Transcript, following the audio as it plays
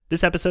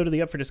This episode of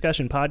the Up for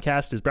Discussion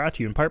podcast is brought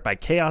to you in part by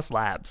Chaos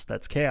Labs.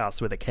 That's chaos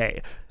with a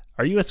K.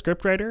 Are you a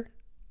scriptwriter?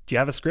 Do you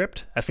have a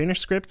script, a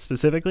finished script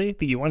specifically,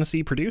 that you want to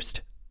see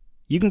produced?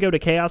 You can go to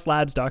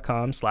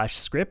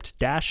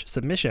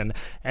chaoslabs.com/script-submission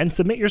and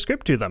submit your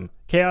script to them.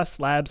 Chaos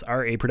Labs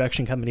are a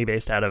production company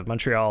based out of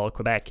Montreal,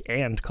 Quebec,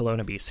 and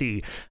Kelowna,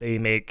 BC. They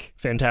make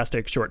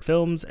fantastic short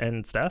films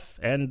and stuff,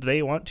 and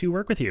they want to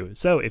work with you.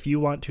 So if you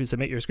want to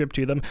submit your script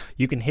to them,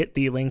 you can hit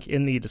the link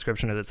in the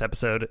description of this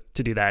episode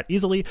to do that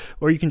easily,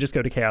 or you can just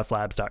go to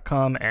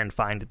chaoslabs.com and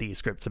find the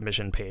script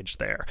submission page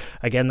there.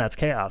 Again, that's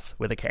chaos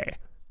with a K.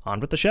 On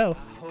with the show.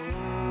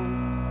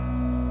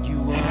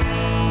 You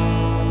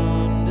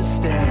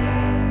understand.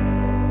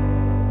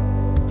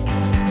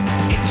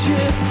 It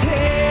just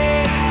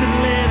takes a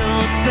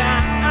little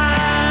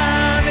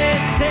time. It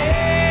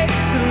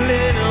takes a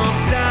little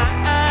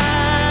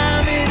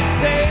time. It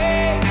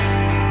takes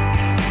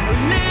a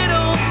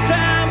little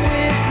time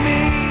with me.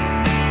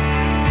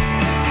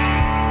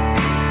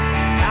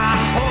 I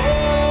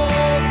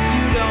hope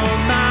you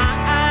don't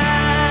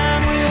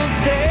mind. We'll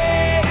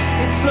take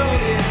it slow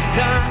this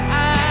time.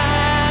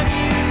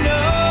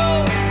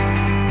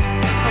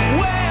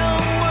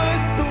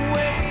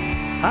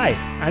 Hi,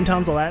 I'm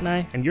Tom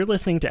Zalatni, and you're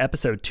listening to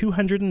episode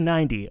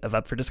 290 of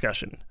Up for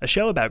Discussion, a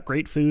show about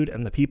great food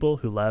and the people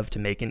who love to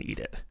make and eat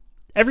it.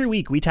 Every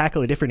week, we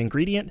tackle a different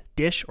ingredient,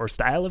 dish, or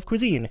style of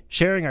cuisine,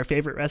 sharing our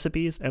favorite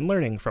recipes and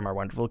learning from our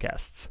wonderful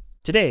guests.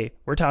 Today,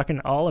 we're talking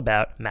all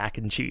about mac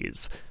and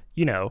cheese.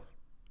 You know,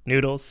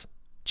 noodles,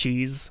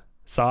 cheese,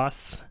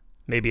 sauce,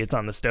 maybe it's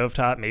on the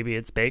stovetop, maybe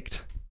it's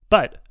baked.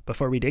 But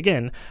before we dig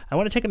in, I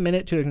want to take a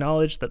minute to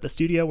acknowledge that the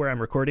studio where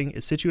I'm recording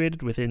is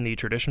situated within the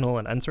traditional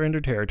and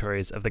unsurrendered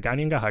territories of the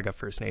Kanien'kehá:ka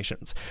First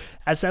Nations.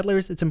 As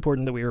settlers, it's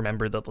important that we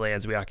remember that the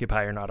lands we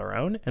occupy are not our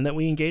own, and that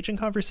we engage in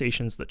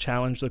conversations that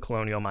challenge the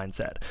colonial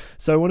mindset.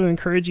 So I want to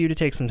encourage you to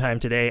take some time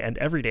today and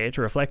every day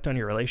to reflect on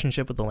your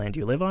relationship with the land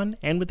you live on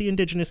and with the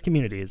indigenous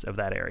communities of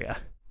that area.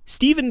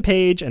 Stephen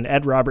Page and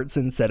Ed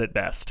Robertson said it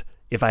best.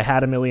 If I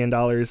had $1 million,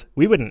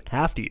 we wouldn't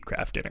have to eat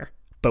Kraft Dinner,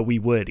 but we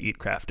would eat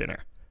Kraft Dinner.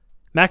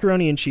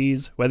 Macaroni and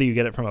cheese, whether you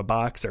get it from a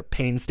box or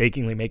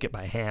painstakingly make it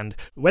by hand,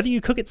 whether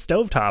you cook it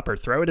stovetop or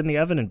throw it in the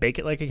oven and bake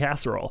it like a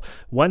casserole,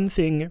 one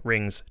thing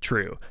rings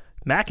true.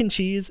 Mac and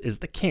cheese is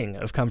the king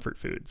of comfort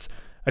foods.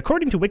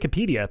 According to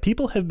Wikipedia,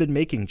 people have been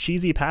making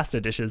cheesy pasta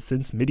dishes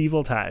since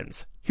medieval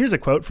times. Here's a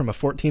quote from a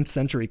 14th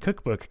century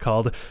cookbook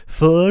called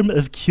Form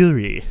of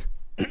Cury.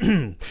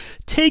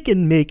 Take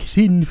and make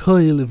thin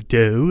foil of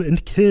dough,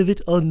 and curve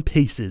it on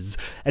paces,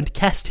 and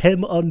cast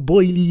hem on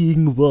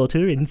boiling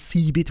water, and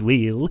sieve it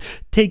well.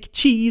 Take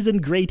cheese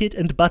and grate it,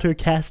 and butter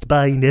cast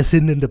by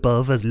nothing and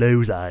above as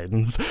low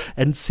signs,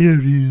 and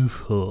so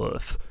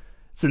forth.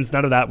 Since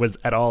none of that was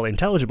at all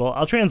intelligible,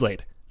 I'll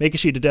translate. Make a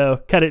sheet of dough,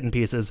 cut it in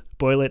pieces,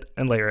 boil it,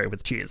 and layer it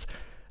with cheese.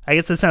 I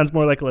guess this sounds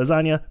more like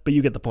lasagna, but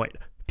you get the point.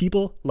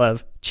 People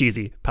love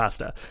cheesy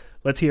pasta.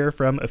 Let's hear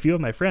from a few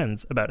of my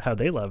friends about how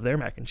they love their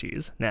mac and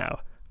cheese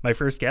now. My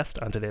first guest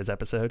on today's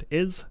episode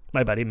is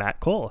my buddy Matt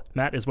Cole.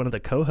 Matt is one of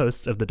the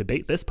co-hosts of the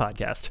Debate This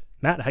podcast.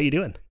 Matt, how you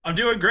doing? I'm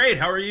doing great.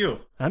 How are you?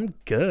 I'm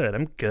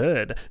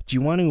good. Do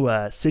you want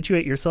to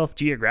situate yourself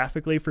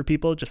geographically for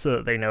people just so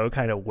that they know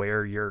kind of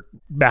where your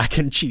mac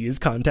and cheese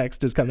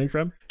context is coming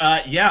from?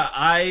 Yeah,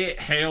 I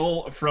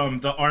hail from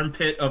the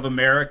armpit of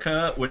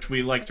America, which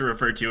we like to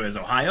refer to as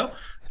Ohio.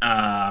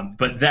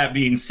 But that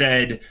being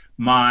said,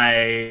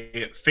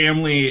 my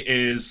family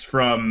is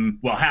from,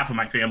 well, half of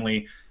my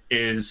family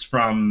is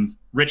from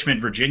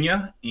Richmond,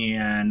 Virginia,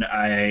 and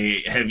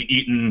I have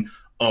eaten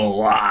a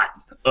lot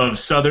of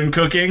Southern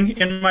cooking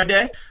in my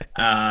day.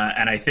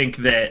 And I think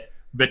that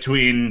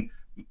between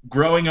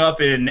growing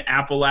up in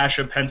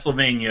Appalachia,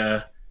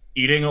 Pennsylvania,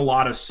 eating a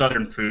lot of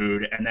Southern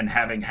food, and then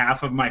having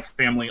half of my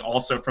family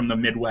also from the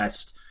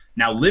Midwest,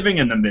 now living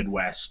in the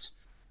Midwest,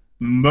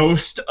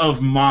 most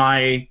of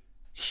my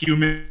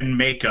human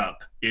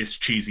makeup is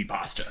cheesy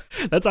pasta.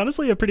 That's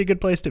honestly a pretty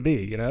good place to be,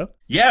 you know?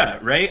 Yeah,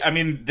 right? I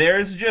mean,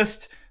 there's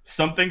just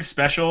something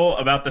special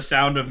about the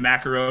sound of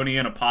macaroni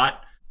in a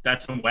pot.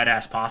 That's some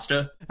wet-ass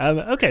pasta.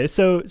 Okay,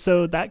 so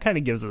that kind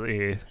of gives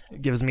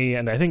me,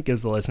 and I think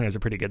gives the listeners a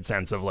pretty good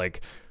sense of,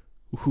 like,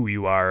 who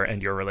you are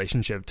and your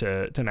relationship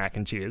to mac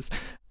and cheese.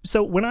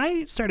 So when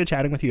I started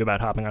chatting with you about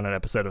hopping on an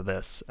episode of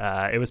this,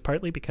 it was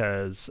partly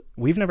because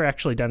we've never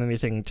actually done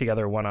anything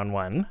together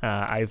one-on-one.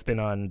 I've been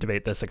on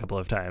Debate This a couple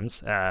of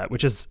times,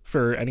 which is,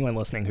 for anyone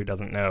listening who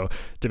doesn't know,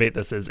 Debate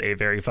This is a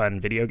very fun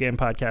video game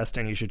podcast,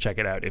 and you should check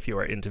it out if you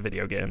are into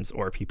video games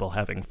or people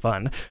having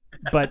fun.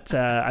 But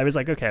I was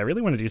like, okay, I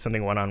really want to do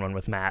something one-on-one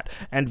with Matt.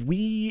 And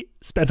we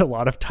spent a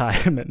lot of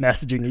time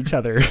messaging each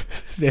other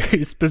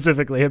very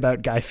specifically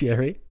about Guy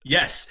Fieri.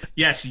 Yes,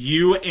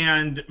 you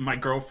and my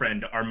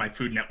girlfriend are my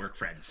Food Network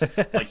friends.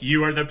 Like,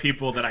 you are the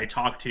people that I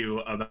talk to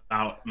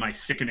about my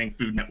sickening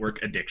Food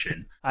Network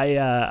addiction.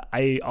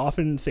 I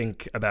often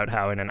think about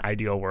how in an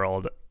ideal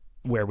world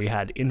where we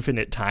had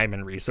infinite time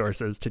and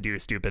resources to do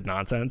stupid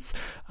nonsense,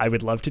 I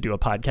would love to do a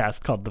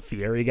podcast called The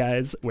Fieri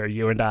Guys, where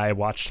you and I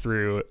watch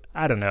through,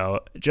 I don't know,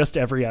 just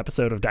every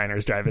episode of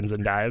Diners, Drive-Ins,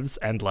 and Dives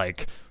and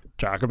like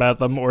talk about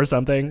them or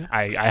something.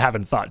 I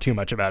haven't thought too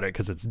much about it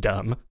because it's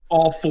dumb.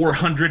 All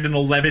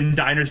 411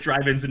 Diners,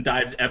 Drive-Ins, and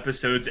Dives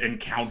episodes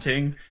and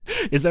counting.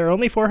 Is there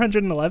only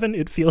 411?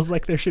 It feels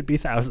like there should be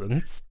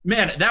thousands.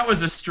 Man, that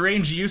was a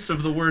strange use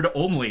of the word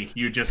only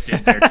you just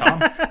did there,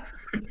 Tom.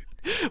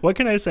 What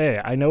can I say?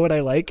 I know what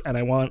I like, and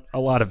I want a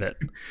lot of it.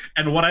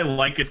 And what I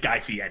like is Guy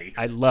Fieri.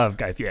 I love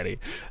Guy Fieri.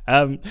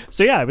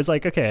 So yeah, I was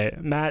like, okay,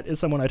 Matt is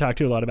someone I talk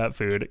to a lot about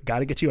food. Got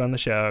to get you on the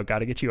show. Got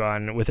to get you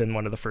on within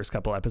one of the first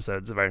couple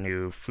episodes of our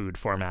new food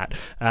format.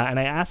 And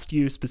I asked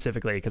you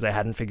specifically because I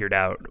hadn't figured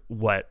out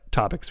what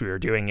topics we were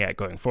doing yet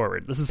going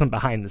forward. This is some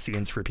behind the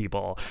scenes for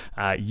people.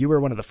 You were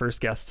one of the first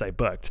guests I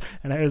booked,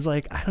 and I was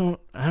like, I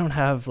don't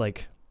have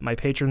like. My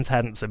patrons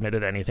hadn't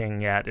submitted anything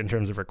yet in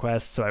terms of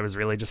requests, so I was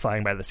really just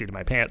flying by the seat of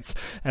my pants.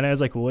 And I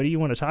was like, well, what do you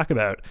want to talk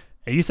about?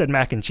 And you said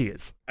mac and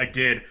cheese. I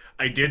did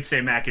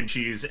say mac and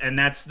cheese, and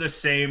that's the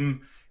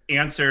same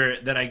answer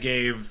that I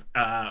gave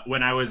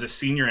when I was a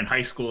senior in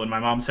high school, and my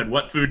mom said,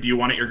 what food do you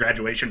want at your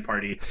graduation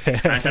party?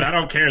 And I said, I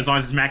don't care as long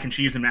as it's mac and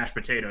cheese and mashed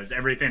potatoes.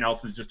 Everything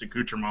else is just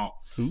accoutrement.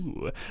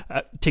 Ooh.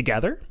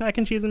 Together, mac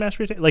and cheese and mashed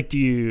potatoes? Like, do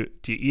you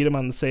eat them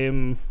on the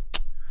same...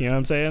 You know what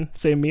I'm saying?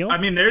 Same meal? I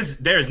mean,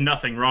 there's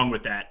nothing wrong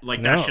with that. Like,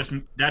 No.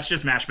 that's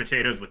just mashed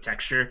potatoes with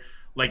texture.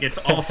 Like, it's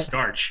all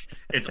starch.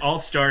 It's all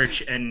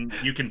starch, and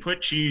you can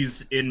put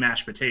cheese in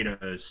mashed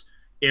potatoes.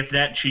 If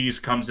that cheese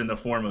comes in the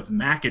form of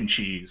mac and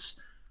cheese,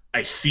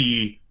 I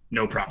see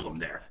no problem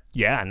there.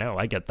 Yeah, no,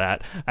 I get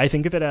that. I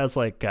think of it as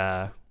like,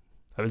 I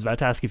was about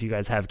to ask if you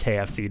guys have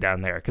KFC down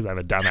there because I'm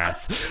a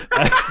dumbass.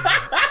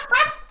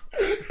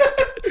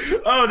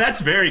 Oh, that's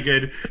very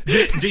good.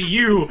 Do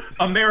you,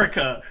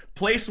 America,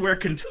 place where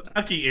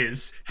Kentucky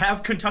is,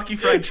 have Kentucky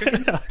Fried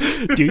Chicken?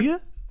 Do you?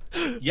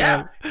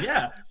 Yeah,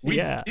 we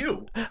yeah.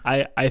 do.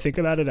 I think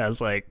about it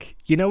as like,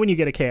 you know when you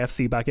get a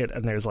KFC bucket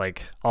and there's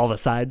like all the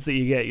sides that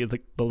you get,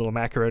 the little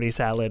macaroni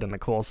salad and the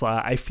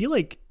coleslaw. I feel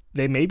like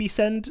they maybe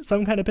send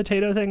some kind of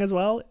potato thing as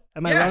well.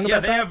 Am I wrong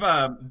about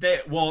that? They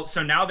have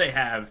so now they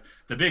have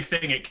the big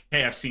thing at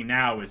KFC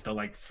now is the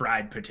like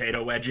fried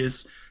potato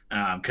wedges.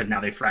 Because now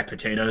they fry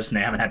potatoes and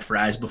they haven't had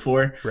fries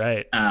before.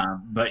 Right.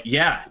 But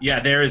yeah,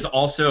 there is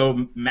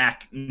also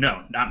not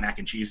mac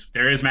and cheese.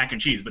 There is mac and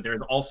cheese, but there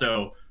is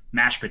also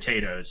mashed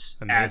potatoes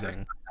as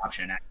an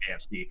option at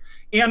KFC.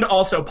 And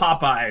also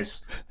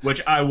Popeyes,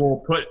 which I will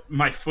put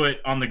my foot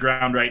on the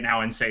ground right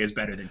now and say is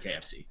better than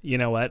KFC. You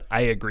know what?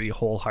 I agree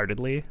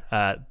wholeheartedly.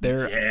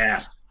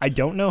 Yes. I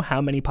don't know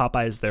how many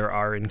Popeyes there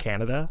are in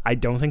Canada. I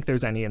don't think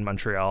there's any in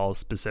Montreal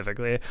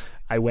specifically.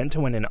 I went to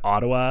one in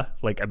Ottawa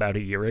like about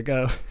a year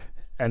ago,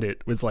 and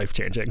it was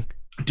life-changing.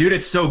 Dude,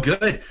 it's so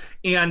good.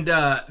 And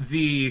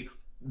the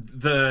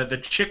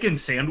chicken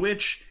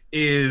sandwich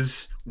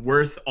is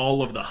worth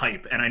all of the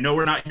hype. And I know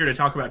we're not here to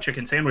talk about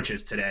chicken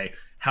sandwiches today.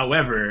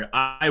 However,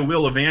 I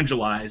will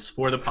evangelize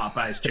for the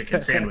Popeyes chicken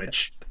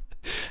sandwich.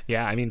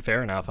 Yeah, I mean,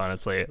 fair enough,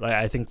 honestly. Like,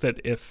 I think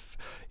that if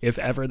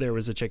ever there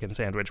was a chicken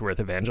sandwich worth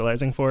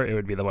evangelizing for, it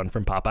would be the one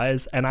from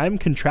Popeyes. And I'm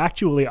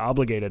contractually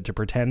obligated to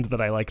pretend that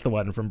I like the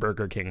one from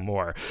Burger King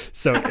more.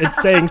 So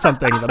it's saying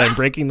something that I'm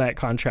breaking that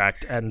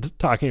contract and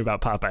talking about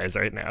Popeyes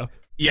right now.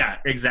 Yeah,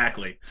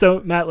 exactly. So,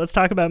 Matt, let's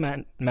talk about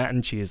mac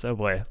and cheese. Oh,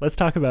 boy. Let's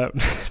talk about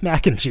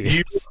mac and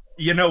cheese.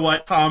 You know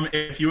what, Tom?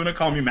 If you want to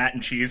call me Matt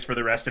and Cheese for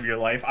the rest of your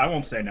life, I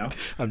won't say no.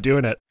 I'm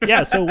doing it.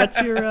 Yeah, so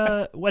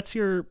what's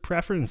your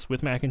preference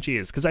with mac and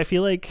cheese? Because I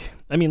feel like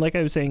I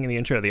was saying in the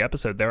intro of the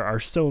episode, there are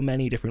so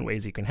many different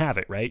ways you can have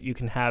it, right? You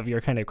can have your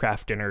kind of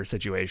craft dinner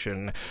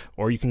situation,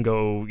 or you can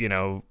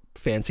go,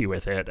 fancy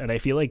with it. And I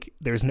feel like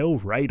there's no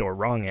right or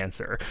wrong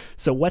answer.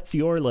 So what's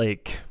your,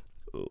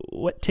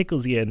 what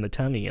tickles you in the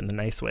tummy in the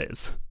nice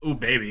ways? Ooh,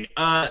 baby.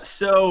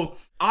 So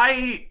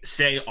I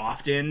say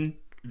often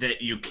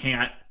that you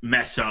can't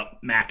mess up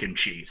mac and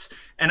cheese.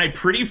 And I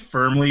pretty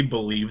firmly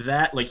believe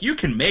that. Like, you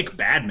can make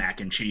bad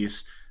mac and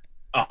cheese.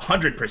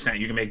 100%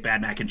 you can make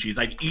bad mac and cheese.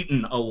 I've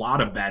eaten a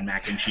lot of bad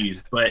mac and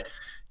cheese, but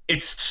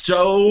it's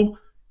so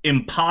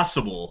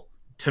impossible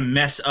to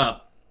mess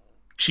up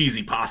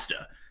cheesy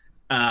pasta.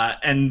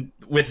 And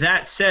with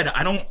that said,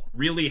 I don't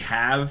really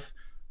have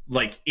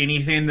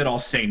anything that I'll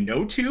say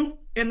no to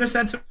in the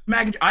sense of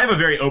mac and cheese. I have a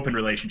very open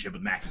relationship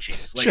with mac and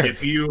cheese. Like,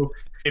 sure.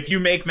 If you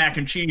make mac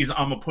and cheese,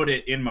 I'm gonna put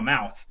it in my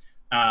mouth.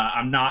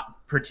 I'm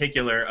not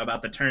particular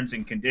about the terms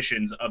and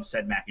conditions of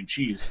said mac and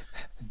cheese.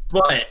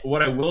 But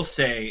what I will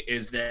say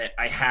is that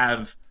I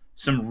have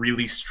some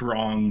really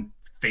strong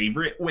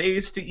favorite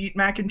ways to eat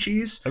mac and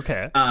cheese.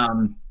 Okay.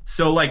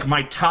 So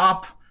my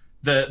top,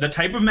 the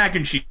type of mac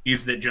and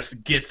cheese that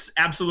just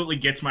absolutely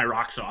gets my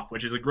rocks off,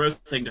 which is a gross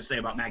thing to say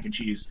about mac and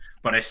cheese,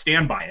 but I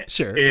stand by it.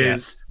 Sure.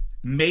 Is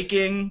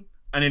making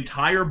an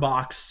entire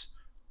box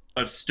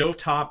of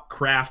Stovetop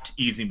Kraft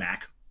Easy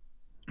Mac,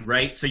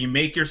 right? So you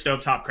make your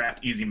Stovetop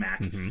Kraft Easy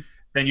Mac,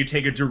 then you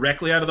take it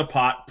directly out of the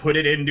pot, put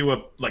it into a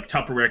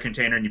Tupperware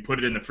container, and you put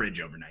it in the fridge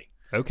overnight.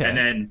 Okay. And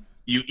then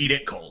you eat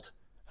it cold.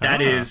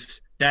 That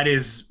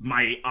is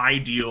my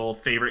ideal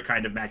favorite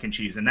kind of mac and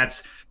cheese, and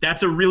that's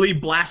a really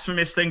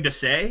blasphemous thing to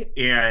say.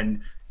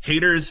 And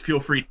haters, feel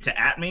free to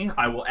at me.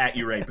 I will at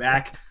you right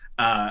back.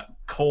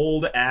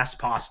 Cold ass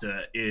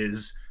pasta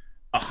is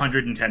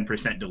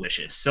 110%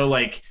 delicious. So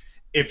like,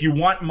 if you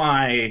want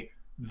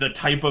the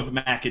type of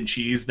mac and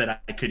cheese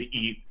that I could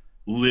eat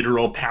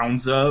literal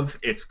pounds of,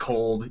 it's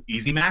cold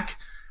Easy Mac.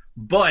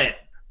 But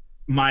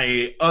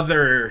my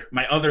other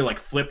like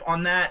flip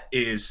on that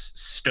is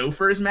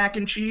Stouffer's mac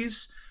and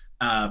cheese.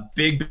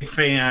 Big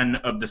fan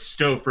of the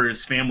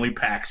Stouffer's family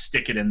pack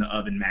stick it in the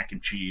oven mac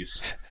and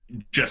cheese.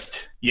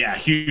 Just, yeah,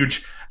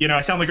 huge.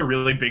 I sound like a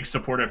really big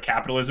supporter of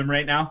capitalism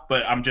right now,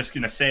 but I'm just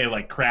gonna say,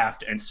 like,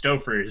 Kraft and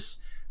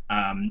Stouffer's,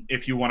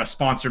 if you want to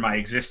sponsor my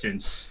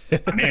existence,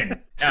 I'm in.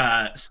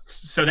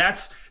 So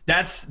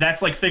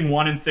that's like thing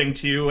one and thing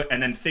two,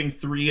 and then thing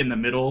three in the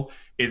middle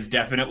is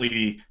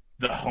definitely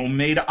the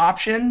homemade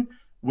option,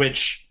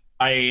 which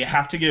I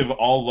have to give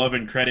all love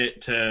and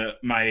credit to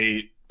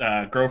my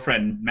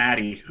girlfriend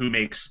Maddie, who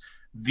makes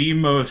the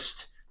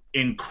most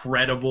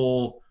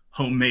incredible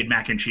homemade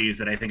mac and cheese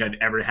that I think I've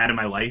ever had in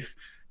my life,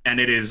 and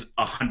it is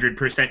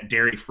 100%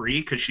 dairy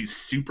free because she's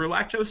super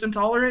lactose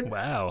intolerant.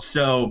 Wow.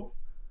 So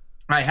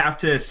I have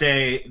to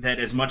say that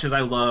as much as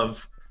I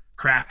love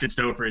Kraft and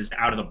Stouffer's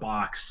out of the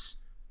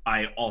box,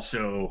 I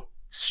also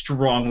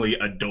strongly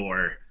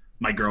adore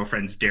my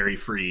girlfriend's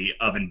dairy-free,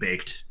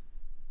 oven-baked,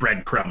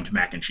 breadcrumbed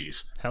mac and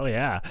cheese. Hell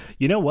yeah.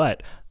 You know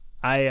what?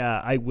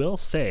 I will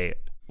say,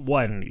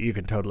 one, you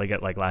can totally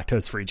get like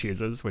lactose-free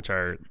cheeses, which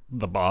are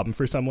the bomb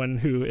for someone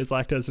who is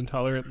lactose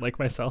intolerant like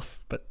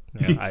myself. But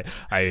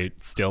I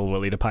still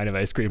will eat a pint of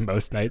ice cream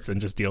most nights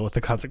and just deal with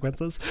the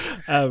consequences.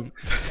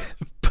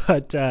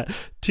 But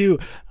two,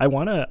 I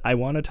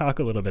wanna talk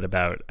a little bit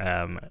about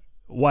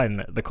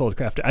one, the cold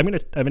craft. I'm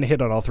gonna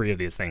hit on all three of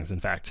these things, in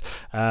fact.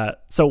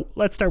 So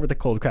let's start with the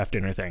cold craft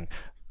dinner thing.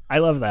 I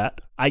love that.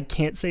 I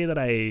can't say that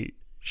I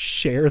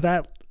share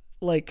that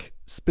like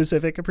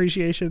specific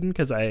appreciation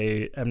because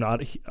I am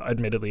not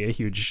admittedly a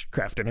huge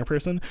craft dinner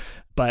person,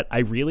 but I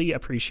really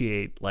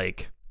appreciate,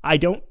 like, I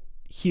don't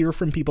hear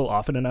from people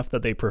often enough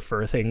that they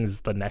prefer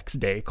things the next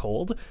day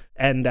cold,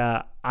 and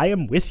I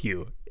am with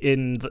you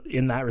in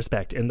that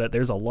respect, in that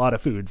there's a lot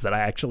of foods that I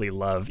actually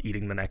love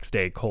eating the next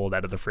day cold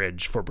out of the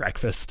fridge for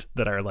breakfast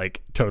that are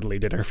like totally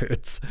dinner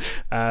foods.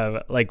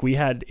 Like, we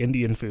had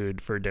Indian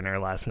food for dinner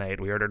last night.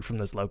 We ordered from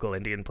this local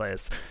Indian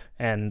place,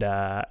 and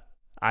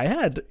I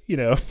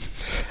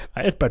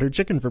had buttered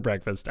chicken for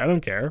breakfast. I don't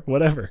care.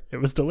 Whatever.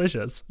 It was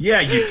delicious. Yeah,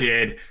 you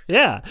did.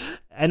 Yeah.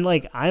 And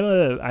like,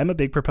 I'm a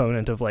big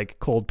proponent of like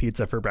cold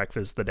pizza for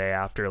breakfast the day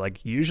after.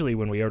 Like, usually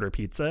when we order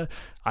pizza,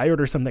 I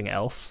order something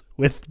else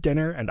with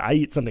dinner and I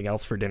eat something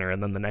else for dinner.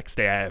 And then the next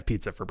day I have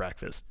pizza for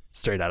breakfast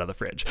straight out of the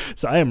fridge.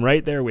 So I am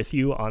right there with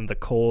you on the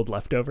cold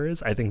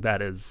leftovers. I think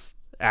that is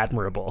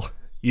admirable,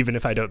 even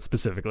if I don't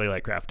specifically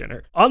like craft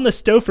dinner. On the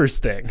Stouffer's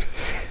thing.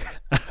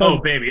 Oh,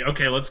 baby.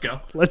 Okay, let's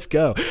go. Let's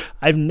go.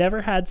 I've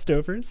never had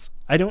Stouffer's.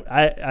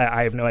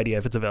 I have no idea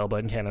if it's available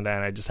in Canada,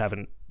 and I just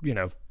haven't,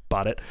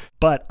 bought it.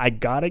 But I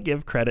gotta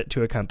give credit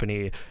to a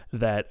company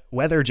that,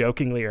 whether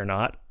jokingly or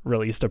not,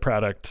 released a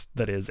product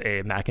that is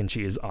a mac and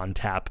cheese on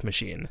tap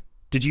machine.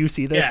 Did you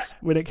see this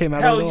when it came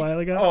out a little while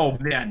ago? Oh,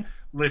 man.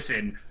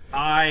 Listen,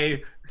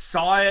 I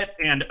saw it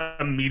and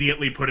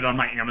immediately put it on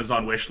my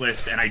Amazon wish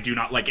list, and I do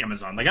not like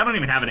Amazon. Like, I don't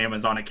even have an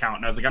Amazon account,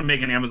 and I was like, I'm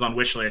making an Amazon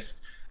wish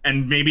list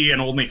and maybe an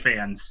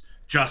OnlyFans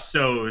just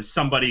so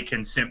somebody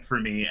can simp for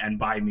me and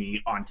buy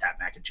me on tap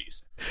mac and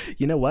cheese.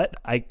 You know what?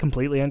 I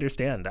completely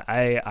understand.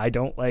 I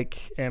don't like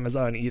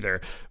Amazon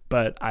either,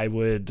 but I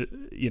would,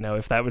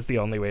 if that was the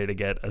only way to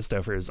get a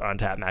Stouffer's on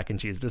tap mac and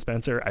cheese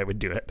dispenser, I would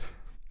do it.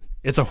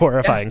 It's a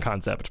horrifying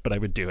concept, but I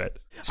would do it.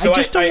 So I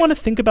just don't want to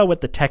think about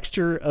what the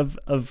texture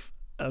of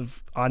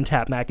on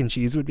tap mac and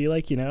cheese would be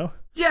like,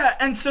 Yeah,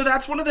 and so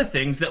that's one of the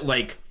things that,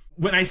 like,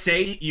 when I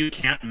say you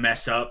can't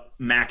mess up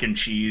mac and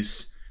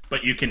cheese,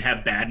 but you can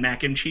have bad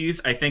mac and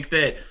cheese, I think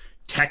that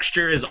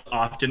texture is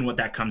often what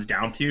that comes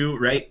down to,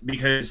 right?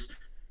 Because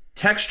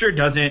texture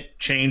doesn't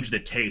change the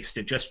taste,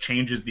 it just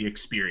changes the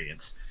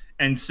experience.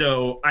 And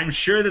so I'm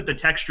sure that the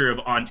texture of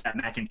on-tap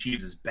mac and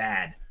cheese is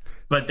bad,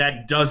 but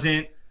that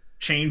doesn't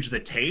change the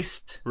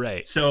taste.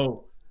 Right.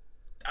 So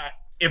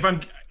if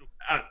I'm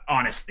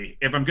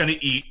going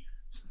to eat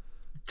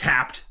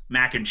tapped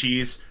mac and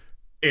cheese,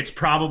 it's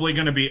probably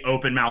going to be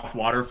open mouth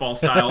waterfall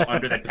style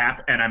under the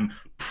tap, and I'm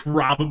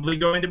probably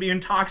going to be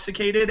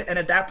intoxicated. And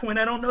at that point,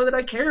 I don't know that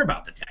I care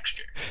about the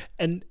texture.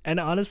 And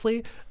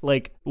honestly,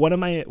 like, one of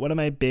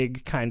my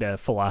big kind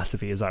of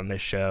philosophies on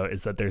this show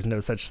is that there's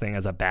no such thing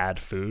as a bad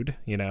food.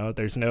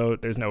 There's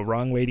no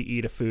wrong way to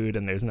eat a food,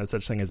 and there's no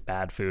such thing as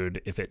bad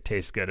food if it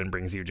tastes good and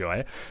brings you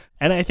joy.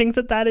 And I think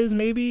that is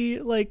maybe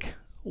like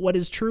what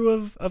is true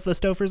of the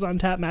Stouffer's on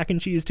tap mac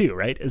and cheese too,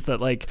 right? Is that,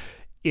 like,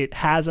 it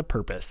has a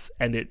purpose,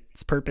 and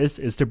its purpose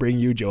is to bring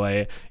you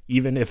joy,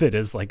 even if it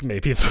is like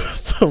maybe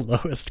the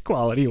lowest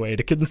quality way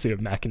to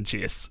consume mac and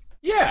cheese.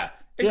 Yeah,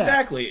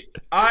 Exactly.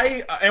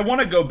 I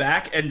want to go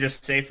back and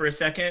just say for a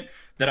second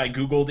that I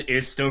Googled,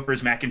 is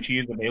Stouffer's mac and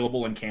cheese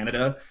available in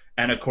Canada?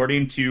 And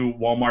according to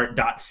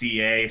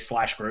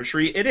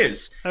walmart.ca/grocery, it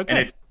is. Okay. And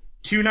it's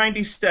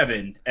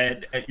 $2.97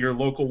 at your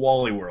local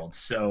Wally World.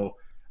 So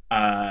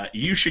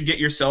you should get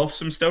yourself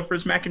some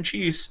Stouffer's mac and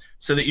cheese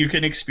so that you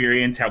can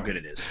experience how good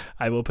it is.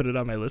 I will put it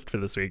on my list for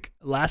this week.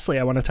 Lastly,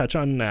 I want to touch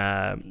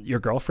on your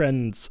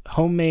girlfriend's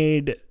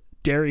homemade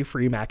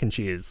dairy-free mac and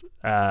cheese.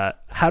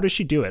 How does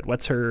she do it?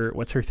 What's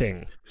her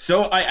thing?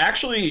 So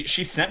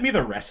she sent me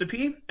the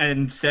recipe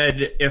and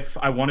said if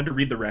I wanted to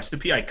read the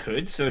recipe, I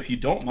could. So if you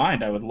don't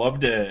mind, I would love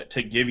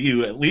to give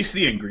you at least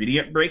the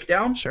ingredient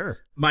breakdown. Sure.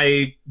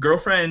 My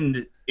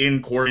girlfriend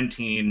in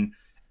quarantine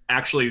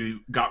actually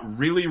got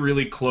really,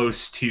 really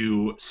close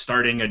to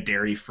starting a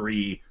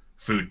dairy-free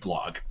food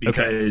blog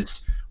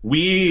because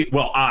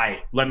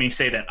let me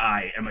say that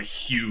I am a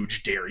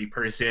huge dairy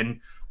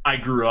person. I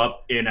grew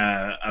up in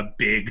a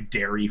big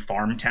dairy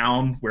farm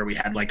town where we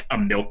had like a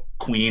milk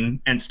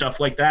queen and stuff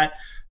like that.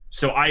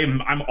 So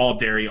I'm all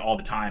dairy all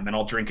the time, and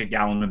I'll drink a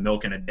gallon of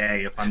milk in a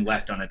day if I'm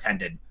left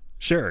unattended.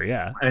 Sure,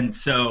 yeah. And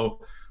so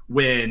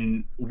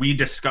when we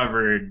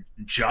discovered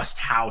just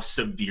how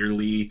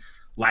severely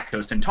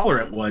lactose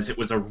intolerant it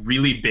was a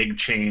really big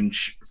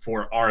change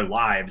for our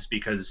lives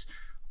because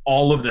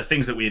all of the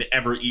things that we had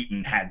ever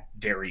eaten had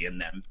dairy in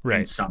them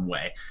in some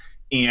way.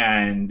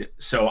 And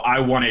so I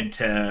wanted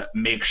to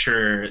make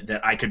sure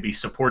that I could be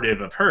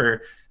supportive of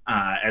her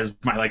as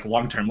my like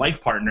long-term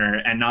life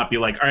partner and not be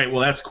like, all right,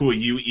 well, that's cool.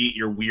 You eat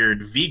your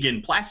weird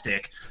vegan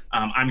plastic.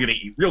 I'm going to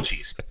eat real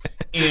cheese.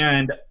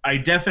 And I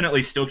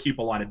definitely still keep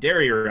a lot of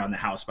dairy around the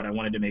house, but I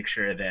wanted to make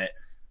sure that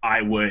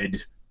I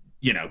would,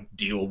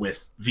 deal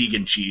with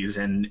vegan cheese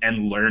and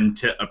learn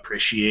to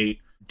appreciate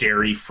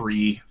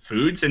dairy-free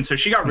foods. And so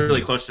she got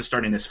really close to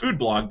starting this food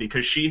blog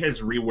because she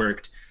has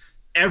reworked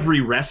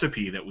every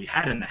recipe that we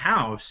had in the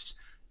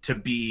house to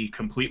be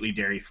completely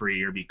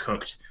dairy-free or be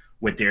cooked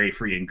with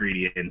dairy-free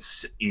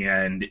ingredients.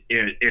 And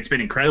it's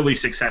been incredibly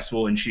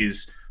successful, and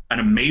she's an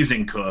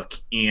amazing cook.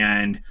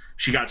 And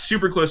she got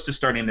super close to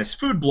starting this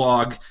food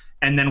blog,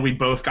 and then we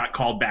both got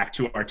called back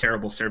to our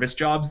terrible service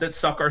jobs that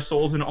suck our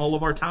souls and all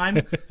of our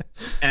time.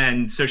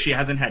 And so she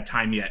hasn't had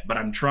time yet, but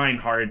I'm trying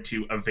hard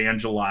to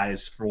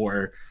evangelize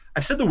for –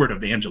 I've said the word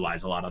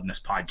evangelize a lot on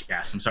this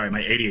podcast. I'm sorry,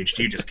 my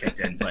ADHD just kicked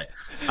in, but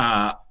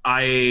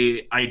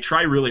I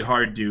try really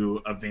hard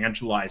to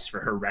evangelize for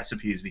her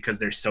recipes because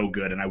they're so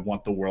good and I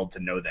want the world to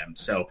know them.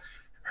 So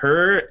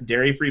her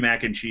dairy-free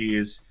mac and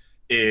cheese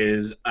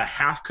is a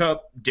half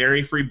cup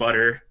dairy-free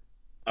butter,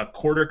 a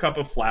quarter cup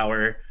of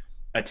flour,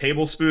 a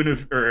tablespoon of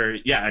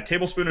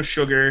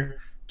sugar,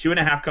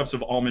 2.5 cups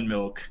of almond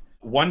milk,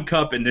 1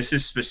 cup, and this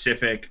is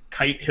specific,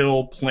 Kite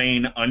Hill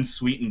plain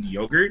unsweetened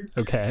yogurt.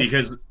 Okay.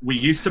 Because we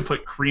used to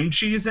put cream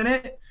cheese in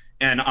it,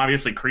 and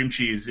obviously cream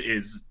cheese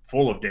is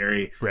full of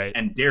dairy. Right.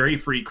 And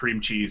dairy-free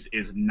cream cheese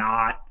is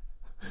not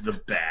the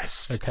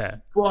best. Okay.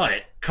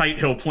 But Kite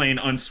Hill plain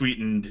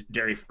unsweetened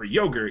dairy-free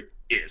yogurt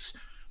is.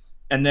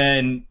 And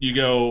then you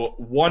go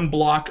 1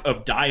 block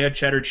of Daiya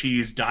cheddar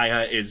cheese.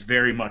 Daiya is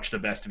very much the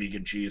best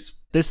vegan cheese.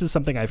 This is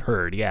something I've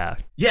heard, yeah.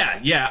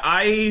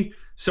 Yeah.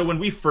 So when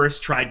we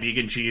first tried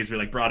vegan cheese,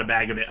 we brought a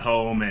bag of it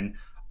home, and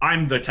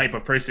I'm the type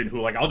of person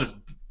who I'll just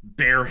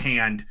bare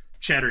hand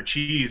cheddar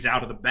cheese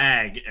out of the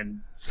bag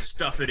and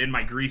stuff it in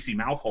my greasy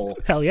mouth hole.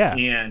 Hell yeah.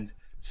 And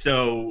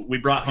so we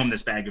brought home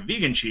this bag of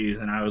vegan cheese,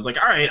 and I was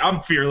like, all right, I'm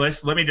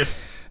fearless. Let me just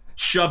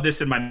shove this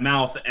in my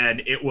mouth,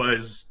 and it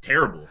was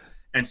terrible.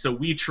 And so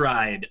we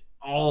tried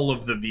all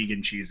of the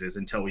vegan cheeses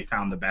until we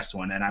found the best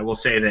one. And I will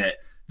say that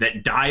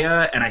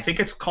Daiya, and I think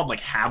it's called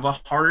Have a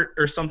Heart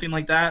or something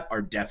like that,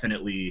 are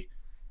definitely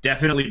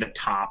the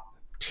top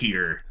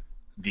tier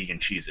vegan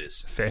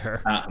cheeses.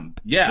 Fair.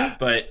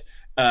 But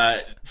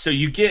so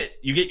you get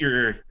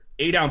your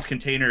 8-ounce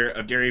container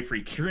of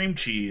dairy-free cream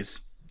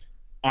cheese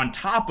on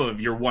top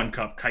of your 1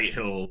 cup Kite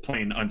Hill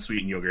plain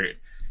unsweetened yogurt.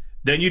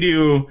 Then you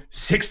do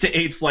 6 to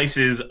 8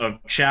 slices of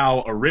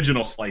Chow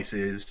original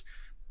slices,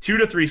 2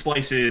 to 3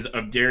 slices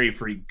of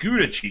dairy-free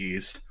Gouda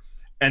cheese,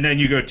 and then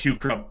you go 2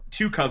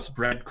 cups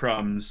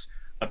breadcrumbs,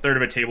 a third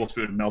of a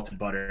tablespoon of melted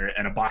butter,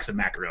 and a box of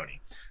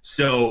macaroni.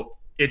 So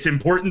it's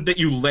important that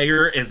you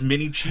layer as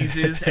many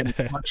cheeses and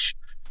as much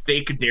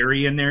fake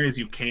dairy in there as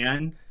you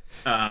can.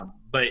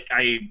 But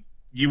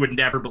you would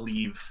never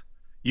believe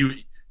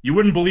you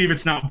wouldn't believe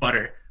it's not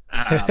butter.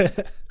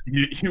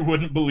 You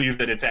wouldn't believe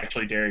that it's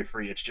actually dairy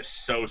free. It's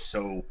just so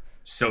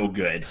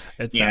good.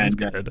 It sounds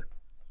good.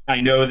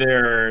 I know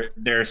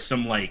there's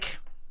some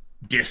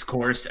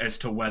discourse as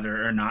to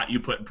whether or not you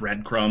put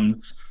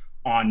breadcrumbs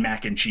on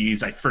mac and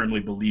cheese. I firmly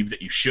believe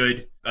that you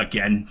should.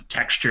 Again,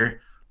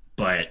 texture.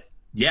 But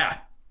yeah.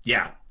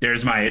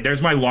 There's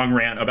my long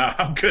rant about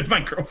how good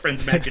my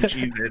girlfriend's mac and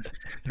cheese is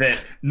that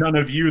none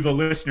of you, the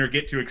listener,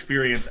 get to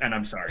experience, and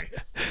I'm sorry.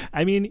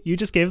 I mean, you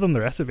just gave them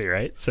the recipe,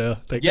 right? So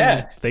they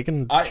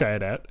can try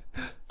it out.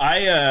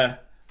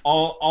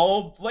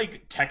 I'll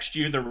like text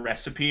you the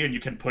recipe and you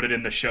can put it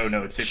in the show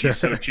notes if you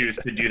so choose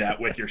to do that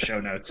with your show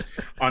notes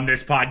on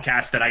this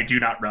podcast that I do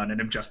not run and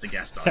am just a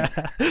guest on.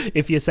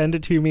 If you send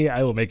it to me,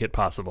 I will make it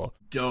possible.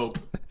 Dope.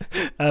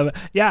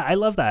 Yeah, I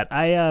love that.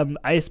 I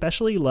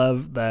especially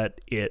love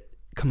that it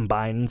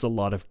combines a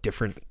lot of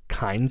different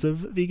kinds of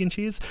vegan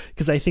cheese,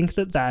 because I think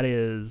that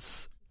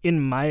is, in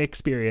my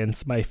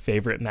experience, my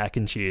favorite mac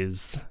and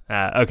cheese.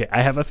 Okay,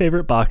 I have a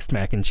favorite boxed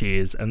mac and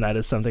cheese, and that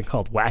is something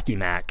called Wacky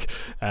Mac,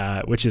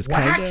 which is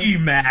kind of... Wacky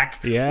Mac?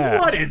 Yeah.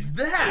 What is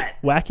that?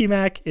 Wacky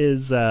Mac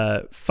is,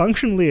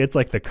 functionally, it's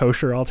like the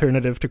kosher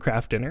alternative to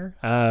Kraft Dinner,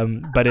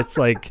 but it's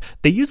like,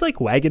 they use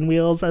like wagon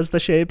wheels as the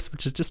shapes,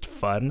 which is just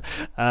fun.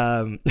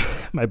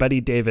 My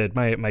buddy David,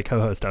 my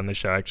co-host on the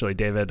show, actually,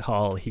 David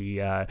Hall, he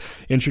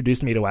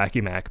introduced me to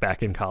Wacky Mac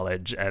back in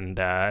college, and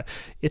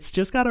it's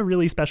just got a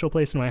really special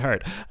place in my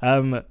heart.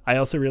 I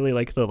also really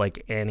like the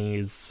like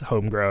Annie's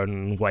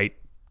homegrown white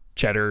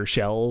cheddar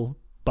shell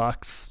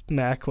box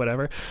mac,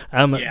 whatever.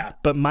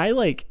 But my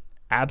like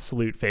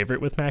absolute favorite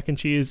with mac and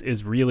cheese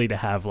is really to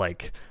have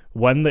like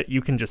one that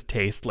you can just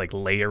taste like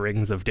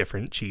layerings of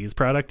different cheese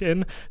product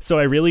in. So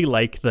I really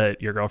like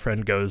that your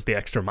girlfriend goes the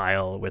extra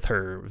mile with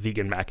her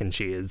vegan mac and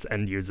cheese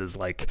and uses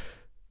like,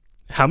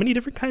 how many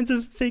different kinds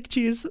of fake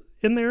cheese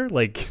in there?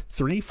 Like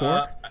 3,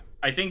 4?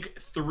 I think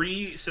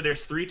 3. So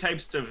there's 3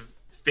 types of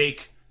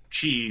fake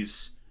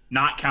cheese,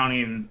 not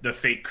counting the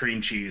fake cream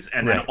cheese,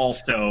 and then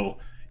also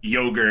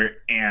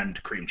yogurt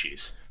and cream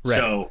cheese. Right.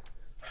 So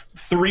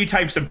 3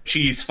 types of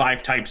cheese,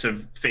 5 types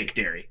of fake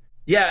dairy.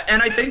 Yeah,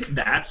 and I think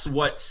that's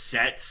what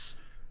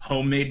sets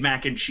homemade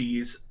mac and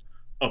cheese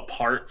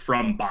apart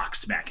from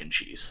boxed mac and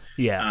cheese.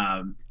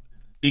 Yeah.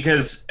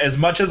 Because as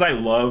much as I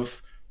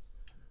love,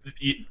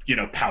 you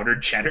know,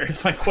 powdered cheddar,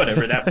 like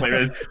whatever that flavor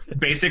is,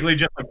 basically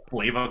just a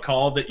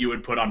Flavacol that you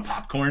would put on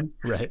popcorn.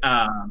 Right.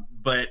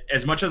 But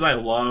as much as I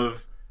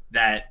love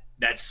that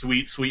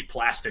sweet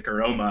plastic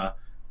aroma,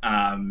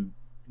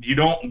 you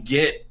don't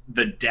get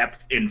the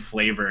depth in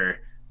flavor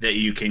that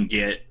you can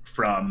get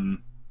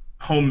from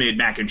homemade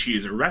mac and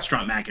cheese or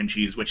restaurant mac and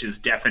cheese, which is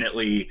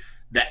definitely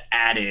the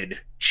added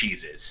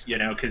cheeses, you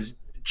know, because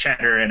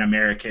cheddar and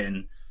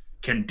American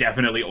can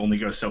definitely only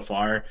go so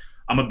far.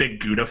 I'm a big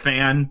Gouda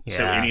fan,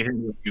 so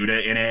anything with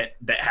Gouda in it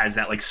that has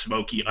that like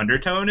smoky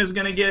undertone is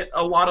going to get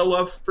a lot of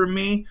love from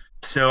me.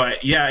 So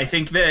I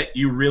think that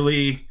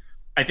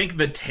I think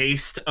the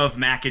taste of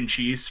mac and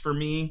cheese for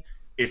me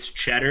is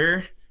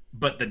cheddar,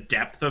 but the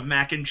depth of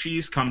mac and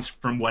cheese comes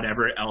from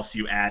whatever else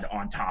you add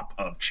on top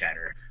of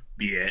cheddar,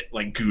 be it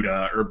like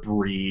Gouda or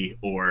brie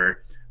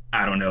or,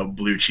 I don't know,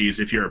 blue cheese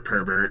if you're a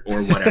pervert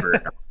or whatever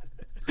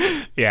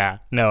else. Yeah,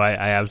 no, I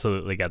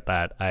absolutely get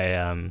that.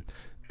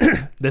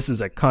 This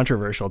is a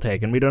controversial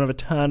take, and we don't have a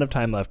ton of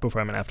time left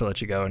before I'm going to have to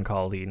let you go and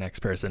call the next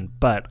person,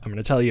 but I'm going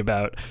to tell you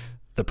about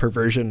the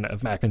perversion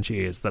of mac and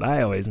cheese that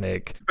I always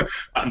make.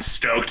 I'm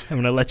stoked. I'm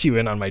going to let you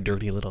in on my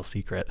dirty little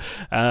secret.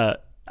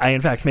 I, in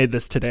fact, made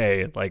this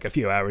today, like a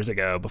few hours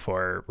ago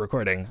before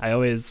recording. I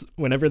always,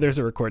 whenever there's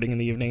a recording in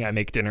the evening, I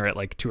make dinner at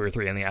like 2 or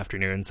 3 in the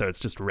afternoon, so it's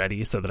just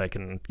ready so that I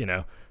can, you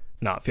know,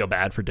 not feel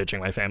bad for ditching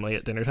my family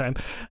at dinner time.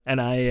 And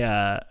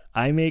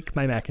I make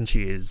my mac and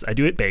cheese. I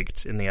do it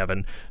baked in the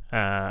oven,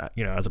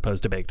 you know, as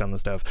opposed to baked on the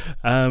stove.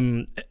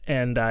 And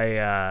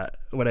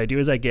what I do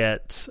is I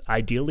get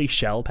ideally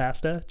shell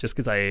pasta, just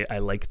because I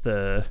like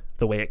the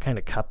way it kind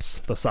of cups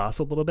the sauce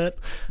a little bit.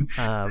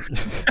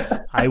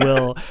 I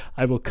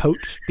will coat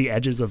the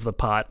edges of the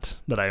pot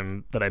that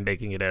I'm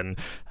baking it in.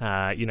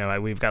 You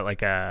know, we've got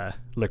like a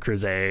Le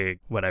Creuset,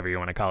 whatever you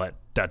want to call it,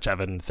 Dutch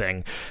oven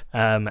thing,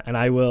 and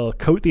I will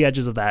coat the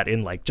edges of that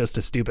in like just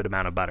a stupid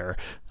amount of butter,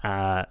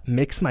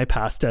 mix my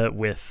pasta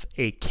with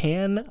a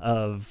can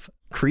of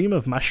cream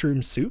of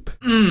mushroom soup,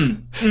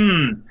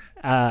 Tom,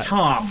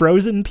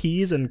 frozen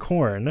peas and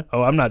corn.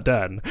 Oh, I'm not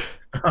done.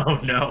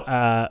 Oh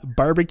no.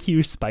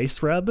 Barbecue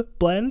spice rub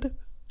blend.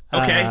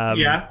 Okay,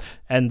 yeah.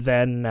 And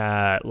then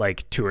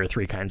like 2 or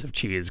 3 kinds of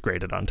cheese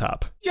grated on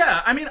top.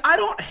 Yeah, I mean, I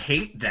don't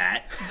hate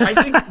that.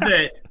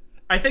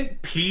 I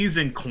think peas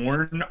and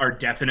corn are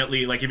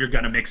definitely, like, if you're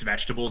going to mix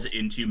vegetables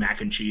into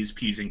mac and cheese,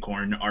 peas and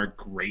corn are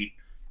great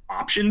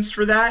options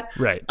for that.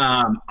 Right.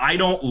 I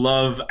don't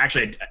love,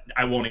 actually,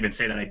 I won't even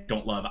say that I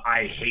don't love,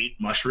 I hate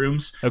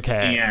mushrooms.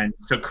 Okay. And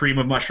so cream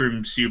of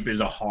mushroom soup is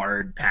a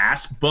hard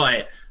pass,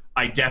 but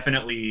I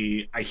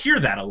hear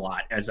that a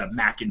lot as a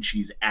mac and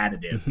cheese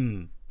additive.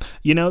 Mm-hmm.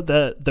 You know,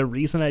 the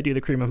reason I do the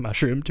cream of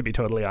mushroom, to be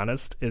totally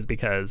honest, is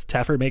because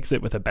Teffer makes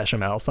it with a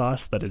bechamel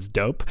sauce that is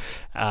dope,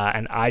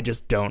 and I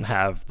just don't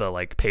have the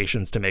like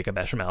patience to make a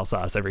bechamel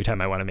sauce every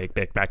time I want to make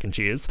baked mac and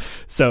cheese.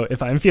 So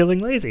if I'm feeling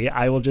lazy,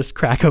 I will just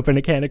crack open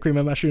a can of cream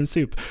of mushroom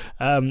soup.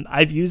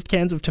 I've used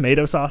cans of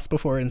tomato sauce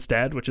before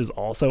instead, which is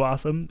also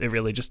awesome. It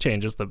really just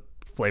changes the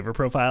flavor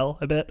profile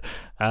a bit,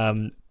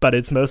 but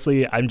it's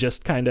mostly I'm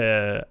just kind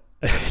of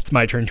it's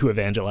my turn to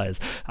evangelize.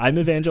 I'm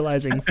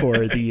evangelizing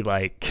for the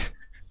like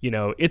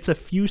it's a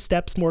few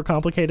steps more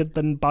complicated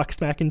than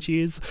boxed mac and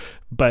cheese,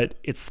 but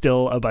it's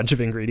still a bunch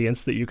of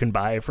ingredients that you can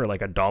buy for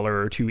like $1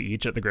 or $2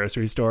 each at the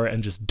grocery store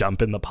and just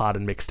dump in the pot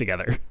and mix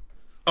together.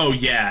 Oh,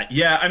 yeah.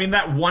 Yeah, I mean,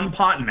 that one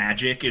pot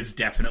magic is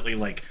definitely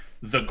like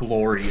the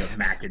glory of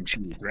mac and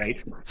cheese,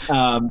 right?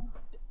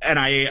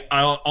 And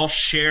I'll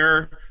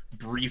share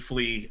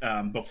briefly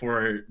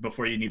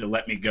before you need to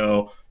let me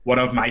go, one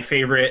of my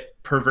favorite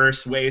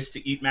perverse ways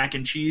to eat mac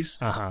and cheese.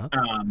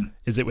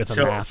 Is it with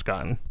a mask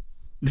on?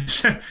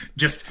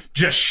 just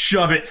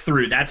shove it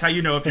through. That's how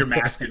you know if your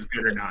mask is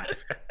good or not.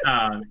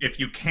 If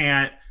you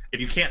can't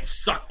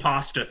suck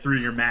pasta through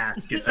your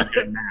mask, it's a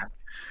good mask.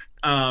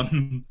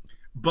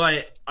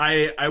 But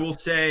I will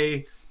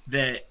say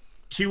that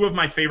two of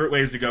my favorite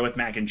ways to go with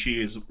mac and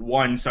cheese.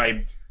 One,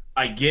 so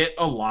I get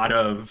a lot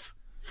of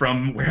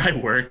from where I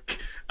work,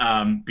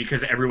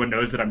 because everyone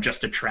knows that I'm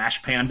just a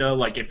trash panda.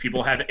 Like if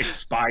people have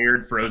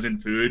expired frozen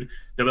food,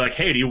 they'll be like,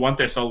 "Hey, do you want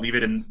this? I'll leave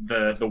it in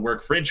the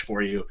work fridge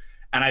for you."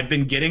 And I've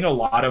been getting a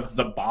lot of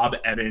the Bob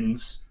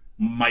Evans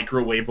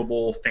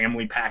microwavable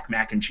family pack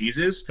mac and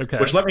cheeses,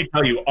 which let me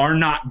tell you are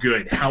not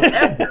good.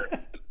 However,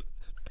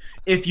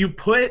 if you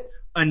put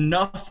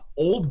enough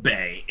Old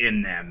Bay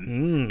in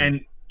them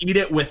and eat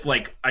it with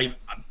like I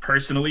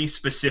personally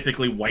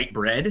specifically white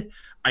bread,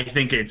 I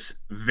think it's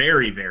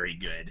very, very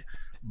good.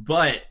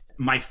 But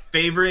my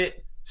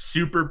favorite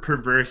super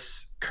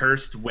perverse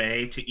cursed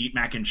way to eat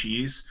mac and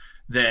cheese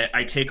that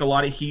I take a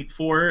lot of heat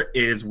for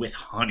is with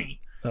honey.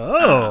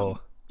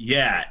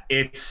 Yeah,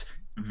 it's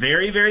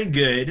very, very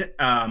good.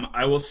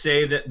 I will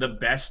say that the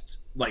best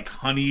like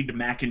honeyed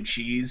mac and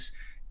cheese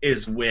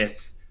is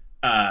with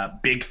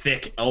big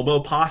thick elbow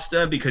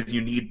pasta, because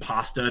you need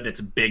pasta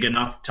that's big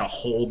enough to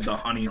hold the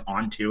honey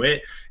onto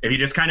it. If you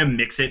just kind of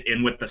mix it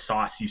in with the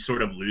sauce, you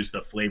sort of lose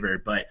the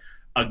flavor. But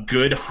a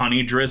good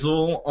honey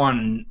drizzle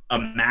on a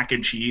mac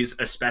and cheese,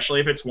 especially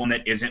if it's one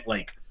that isn't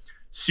like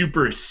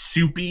super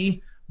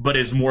soupy but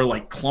is more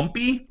like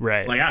clumpy,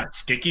 right? Like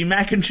sticky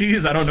mac and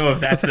cheese. I don't know if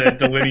that's a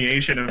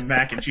delineation of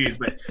mac and cheese,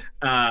 but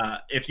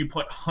if you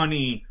put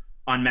honey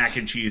on mac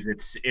and cheese,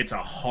 it's a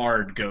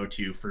hard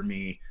go-to for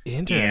me.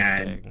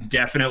 Interesting. And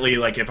definitely,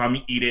 like if I'm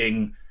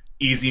eating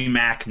Easy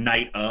Mac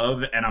night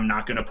of and I'm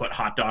not going to put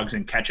hot dogs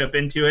and ketchup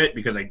into it,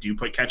 because I do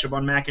put ketchup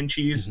on mac and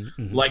cheese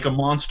like a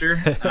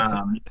monster,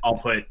 I'll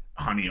put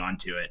honey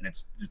onto it, and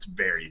it's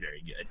very,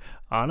 very good.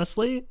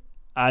 Honestly,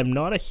 I'm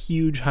not a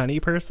huge honey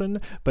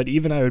person, but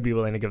even I would be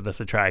willing to give this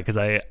a try, because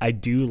I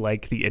do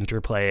like the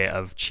interplay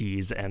of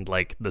cheese and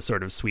like the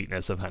sort of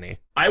sweetness of honey.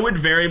 I would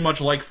very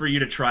much like for you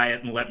to try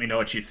it and let me know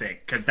what you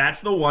think, because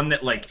that's the one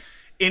that like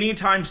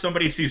anytime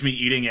somebody sees me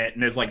eating it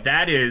and is like,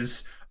 that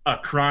is a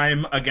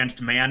crime against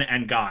man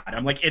and God,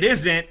 I'm like, it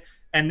isn't,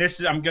 and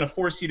I'm going to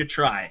force you to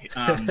try.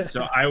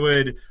 So I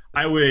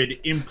would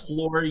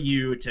implore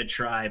you to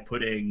try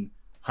putting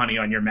honey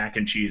on your mac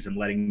and cheese and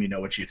letting me know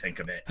what you think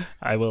of it.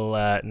 I will,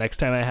 next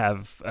time I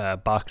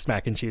have boxed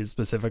mac and cheese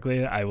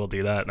specifically, I will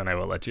do that and I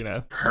will let you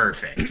know.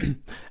 Perfect.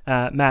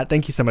 Matt,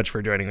 thank you so much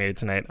for joining me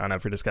tonight on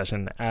Up for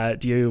Discussion.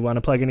 Do you want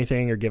to plug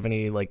anything or give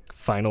any like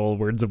final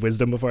words of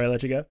wisdom before I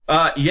let you go?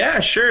 Yeah,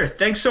 sure.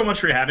 Thanks so much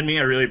for having me.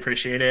 I really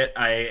appreciate it.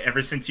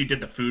 Ever since you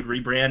did the food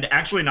rebrand,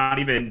 actually not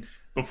even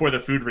before the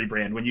food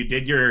rebrand, when you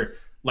did your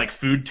like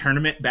food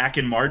tournament back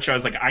in March, I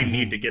was like, I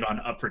need to get on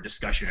Up for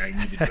Discussion. I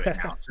need to do it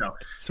now. So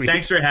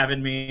thanks for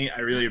having me.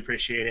 I really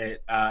appreciate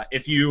it.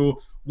 If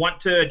you want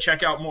to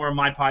check out more of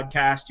my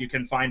podcast, you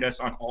can find us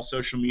on all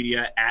social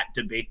media at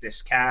Debate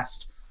This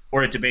Cast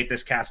or at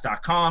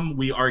debatethiscast.com.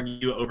 We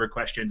argue over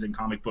questions in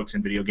comic books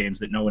and video games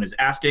that no one is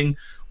asking,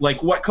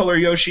 like what color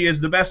Yoshi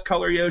is the best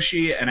color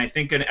Yoshi. And I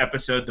think an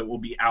episode that will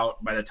be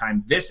out by the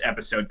time this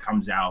episode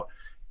comes out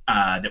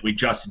that we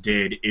just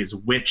did is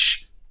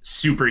which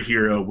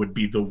superhero would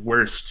be the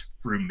worst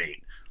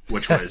roommate,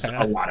 which was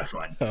a lot of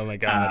fun. Oh my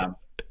god.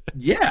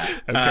 Yeah.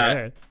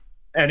 Okay.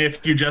 And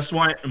if you just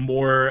want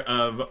more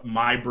of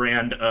my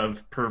brand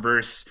of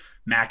perverse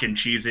mac and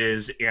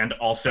cheeses and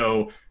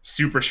also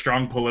super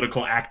strong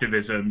political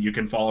activism, you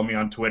can follow me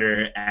on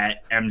Twitter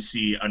at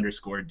MC_DJ_MC.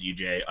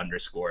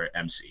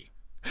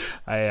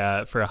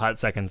 I for a hot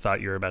second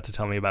thought you were about to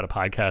tell me about a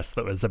podcast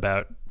that was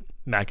about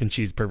mac and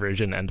cheese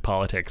perversion and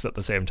politics at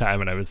the same time,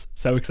 and I was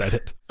so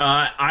excited.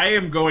 I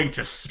am going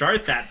to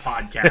start that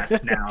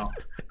podcast now.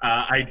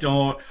 I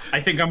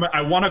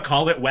want to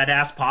call it Wet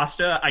Ass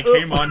Pasta. I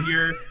came on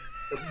here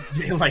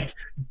like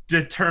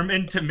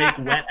determined to make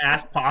wet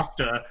ass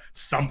pasta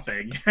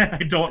something.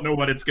 I don't know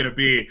what it's going to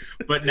be,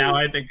 but now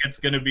I think it's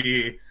going to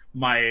be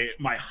my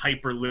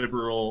hyper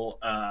liberal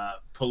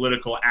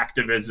political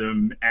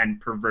activism and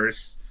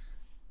perverse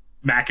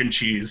mac and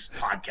cheese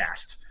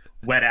podcast.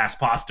 Wet Ass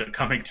Pasta,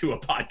 coming to a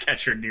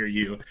podcatcher near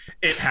you.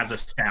 It has a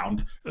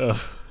sound. Ugh.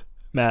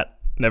 Matt,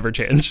 never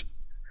change.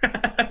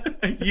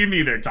 You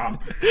neither, Tom.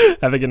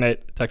 Have a good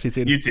night. Talk to you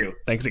soon. You too.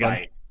 Thanks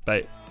again.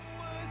 Bye.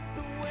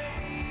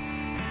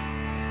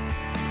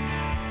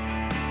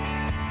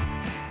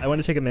 Bye. I want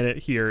to take a minute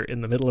here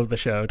in the middle of the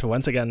show to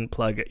once again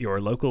plug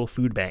your local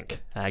food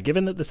bank.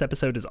 Given that this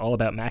episode is all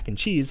about mac and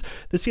cheese,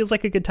 this feels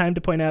like a good time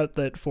to point out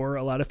that for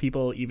a lot of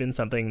people, even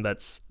something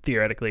that's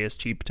theoretically as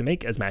cheap to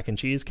make as mac and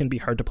cheese can be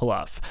hard to pull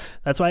off.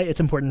 That's why it's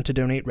important to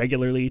donate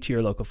regularly to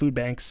your local food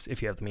banks,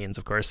 if you have the means,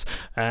 of course.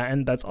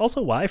 And that's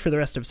also why for the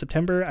rest of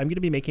September, I'm going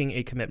to be making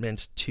a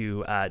commitment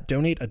to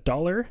donate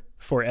 $1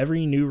 for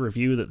every new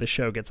review that this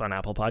show gets on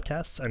Apple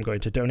Podcasts. I'm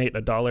going to donate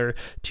 $1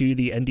 to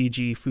the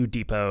NDG Food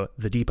Depot.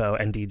 The Depot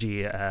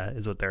NDG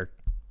is what their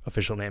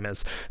official name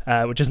is,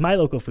 which is my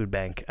local food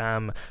bank.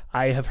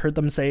 I have heard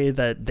them say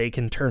that they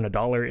can turn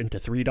 $1 into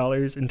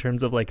 $3 in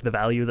terms of like the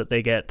value that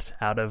they get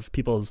out of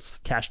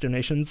people's cash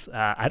donations.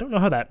 I don't know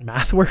how that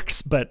math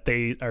works, but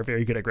they are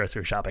very good at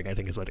grocery shopping, I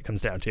think is what it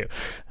comes down to.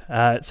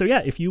 So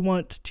yeah, if you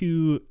want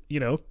to,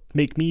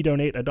 make me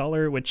donate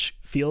 $1, which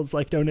feels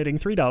like donating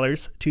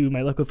 $3 to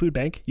my local food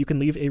bank, you can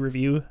leave a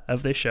review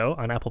of this show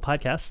on Apple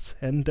Podcasts,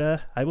 and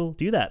I will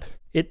do that.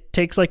 It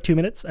takes like 2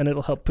 minutes, and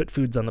it'll help put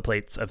foods on the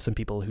plates of some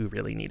people who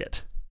really need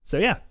it. So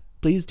yeah,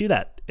 please do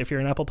that if you're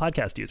an Apple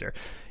Podcast user.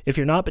 If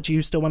you're not, but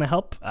you still want to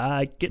help,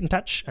 get in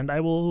touch, and I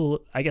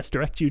will,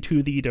 direct you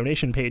to the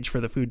donation page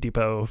for the Food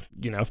Depot,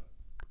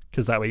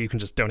 because that way you can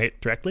just donate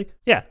directly.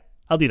 Yeah,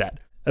 I'll do that.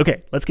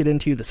 Okay, let's get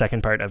into the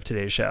second part of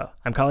today's show.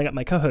 I'm calling up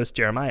my co-host,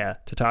 Jeremiah,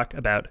 to talk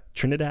about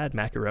Trinidad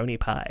macaroni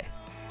pie.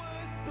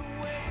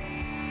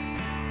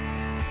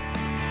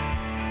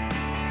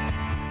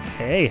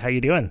 Hey, how you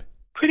doing?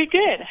 Pretty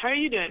good. How are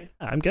you doing?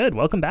 I'm good.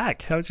 Welcome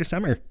back. How was your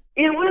summer?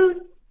 It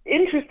was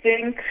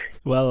interesting.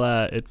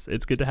 Well, it's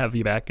good to have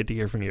you back. Good to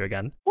hear from you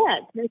again. Yeah,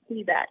 it's nice to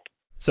be back.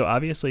 So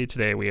obviously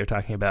today we are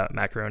talking about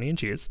macaroni and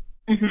cheese.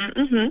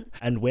 Mm-hmm.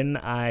 And when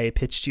I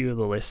pitched you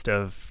the list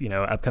of,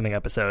 upcoming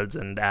episodes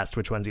and asked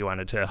which ones you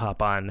wanted to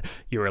hop on,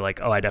 you were like,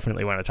 oh, I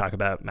definitely want to talk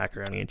about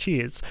macaroni and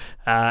cheese.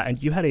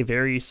 And you had a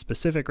very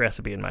specific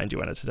recipe in mind you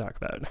wanted to talk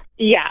about.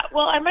 Yeah,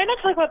 well, I might not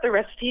talk about the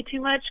recipe too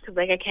much because,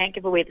 I can't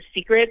give away the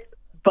secrets.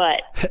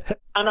 But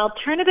an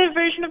alternative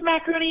version of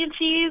macaroni and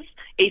cheese,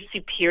 a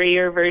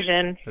superior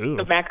version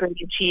of macaroni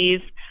and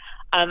cheese,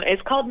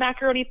 it's called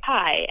macaroni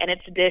pie, and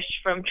it's a dish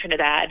from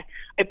Trinidad.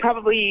 It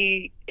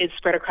probably is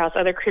spread across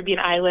other Caribbean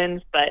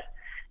islands, but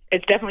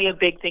it's definitely a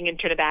big thing in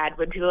Trinidad.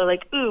 When people are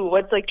like, ooh,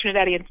 what's like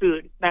Trinidadian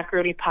food?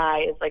 Macaroni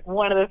pie is like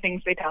one of the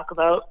things they talk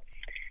about.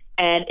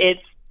 And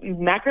it's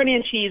macaroni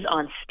and cheese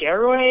on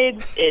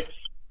steroids. It's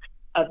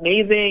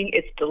amazing.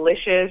 It's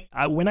delicious.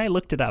 When I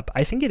looked it up,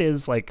 I think it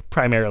is like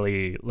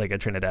primarily like a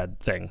Trinidad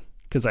thing.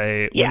 Because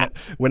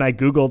when I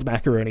Googled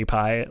macaroni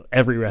pie,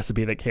 every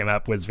recipe that came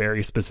up was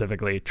very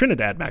specifically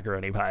Trinidad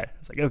macaroni pie.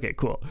 It's like, okay,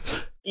 cool.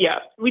 Yeah,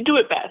 we do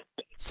it best.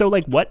 So,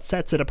 like, what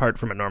sets it apart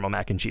from a normal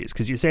mac and cheese?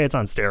 Because you say it's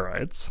on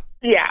steroids.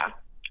 Yeah.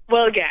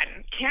 Well, again,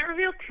 can't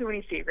reveal too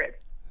many secrets.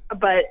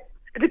 But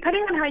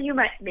depending on how you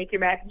make your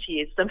mac and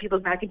cheese, some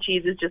people's mac and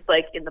cheese is just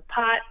like in the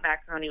pot,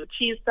 macaroni with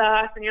cheese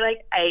sauce, and you're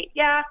like,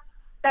 yeah,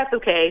 that's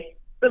okay.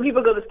 Some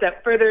people go the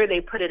step further.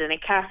 They put it in a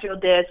casserole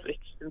dish with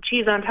some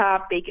cheese on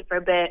top, bake it for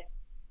a bit.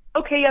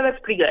 Okay, yeah, that's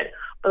pretty good.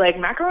 But like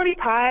macaroni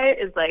pie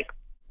is like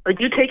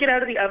you take it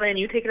out of the oven,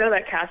 you take it out of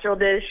that casserole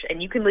dish,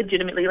 and you can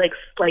legitimately like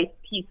slice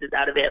pieces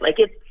out of it. Like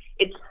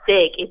it's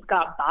thick, it's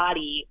got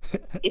body,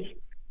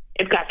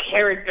 it's got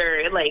character.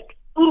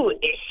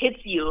 It hits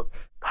you.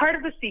 Part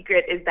of the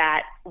secret is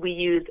that we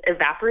use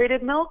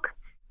evaporated milk,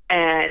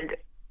 and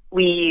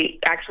we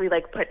actually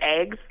put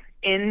eggs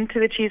into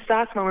the cheese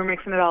sauce when we're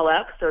mixing it all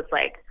up, so it's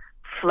like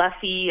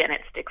fluffy and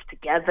it sticks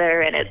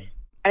together, and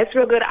it's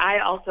real good. I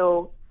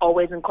also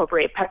always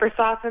incorporate pepper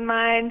sauce in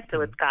mine,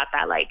 so it's got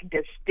that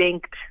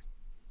distinct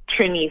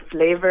Trini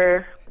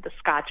flavor with the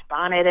Scotch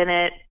bonnet in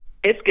it.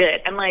 It's good,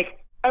 and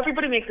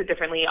everybody makes it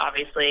differently.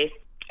 Obviously,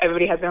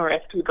 everybody has their own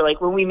recipe, but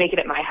when we make it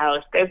at my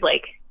house, there's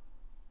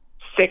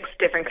 6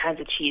 different kinds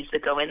of cheese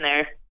that go in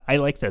there. I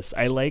like this.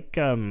 I like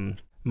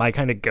my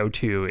kind of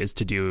go-to is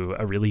to do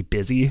a really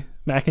busy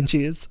mac and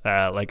cheese.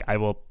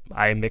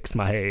 I mix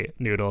my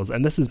noodles,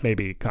 and this is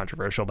maybe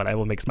controversial, but I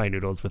will mix my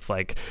noodles with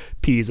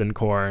peas and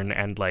corn,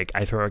 and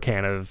I throw a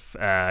can of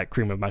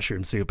cream of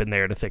mushroom soup in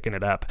there to thicken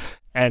it up.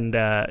 And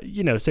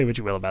say what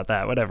you will about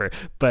that, whatever.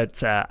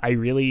 But I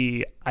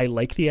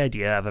like the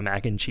idea of a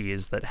mac and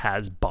cheese that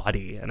has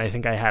body, and I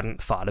think I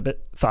hadn't thought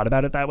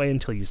about it that way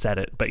until you said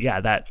it. But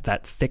yeah,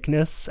 that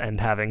thickness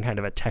and having kind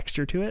of a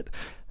texture to it.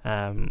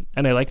 And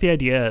I like the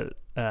idea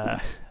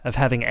of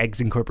having eggs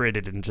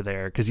incorporated into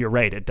there, because you're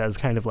right, it does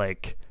kind of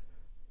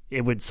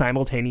it would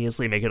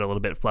simultaneously make it a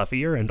little bit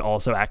fluffier and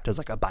also act as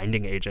a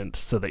binding agent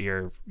so that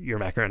your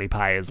macaroni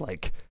pie is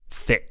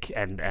thick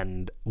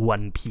and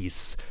one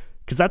piece.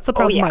 Because that's the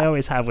problem I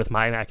always have with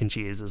my mac and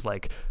cheese is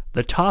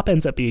the top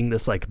ends up being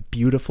this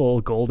beautiful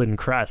golden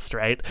crust,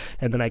 right?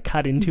 And then I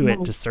cut into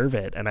it to serve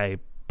it, and I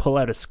pull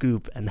out a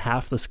scoop, and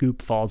half the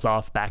scoop falls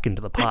off back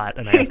into the pot,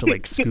 and I have to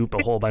scoop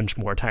a whole bunch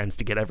more times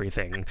to get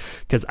everything,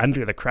 because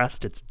under the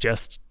crust it's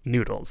just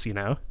noodles,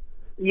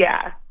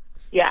 Yeah,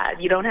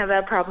 you don't have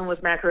that problem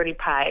with macaroni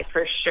pie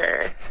for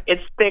sure.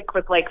 It's thick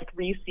with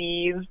 3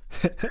 C's.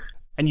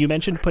 And you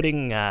mentioned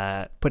putting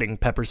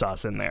pepper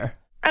sauce in there.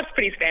 That's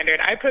pretty standard.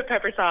 I put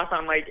pepper sauce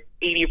on like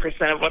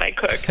 80% of what I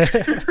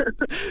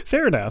cook.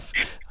 Fair enough.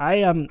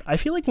 I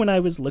feel like when I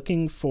was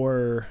looking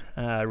for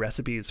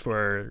recipes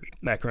for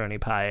macaroni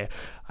pie,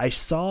 I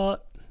saw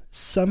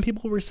some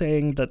people were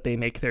saying that they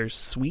make theirs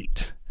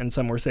sweet, and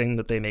some were saying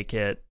that they make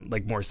it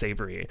like more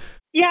savory.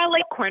 Yeah,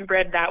 like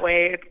cornbread that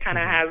way. It kind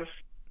of has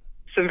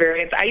some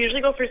variance. I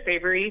usually go for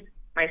savory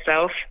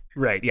myself.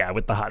 Right, yeah,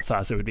 with the hot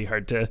sauce it would be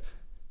hard to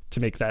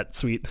make that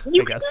sweet,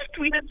 You I can guess. have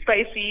sweet and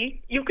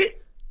spicy. You could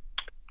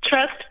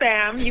trust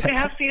fam. You can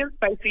have sweet and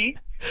spicy.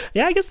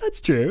 Yeah, I guess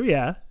that's true.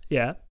 Yeah.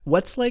 Yeah.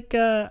 What's like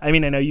I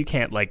mean, I know you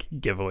can't like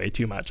give away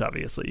too much,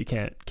 obviously. You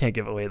can't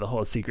give away the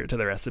whole secret to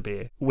the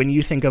recipe. When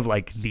you think of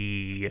like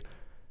the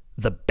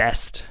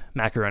best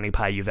macaroni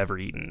pie you've ever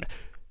eaten,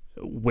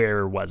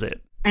 where was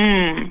it?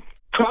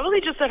 Probably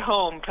just at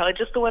home. Probably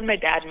just the one my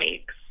dad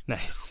makes.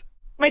 Nice.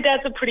 My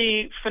dad's a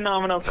pretty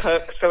phenomenal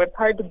cook, so it's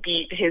hard to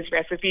beat his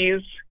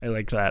recipes. I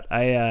like that.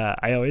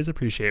 I always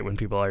appreciate when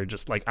people are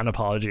just like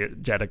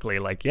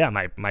unapologetically like, yeah,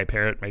 my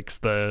parent makes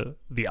the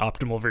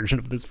optimal version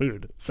of this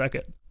food. Suck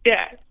it.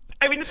 Yeah.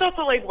 I mean, it's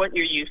also like what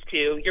you're used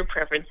to. Your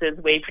preferences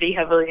weigh pretty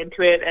heavily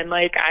into it, and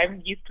like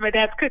I'm used to my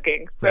dad's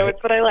cooking, so Right.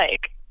 it's what I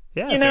like.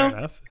 Yeah, You fair know?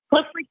 enough.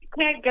 Plus, like, you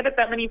can't get it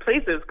that many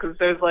places because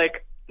there's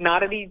like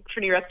not any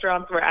Trini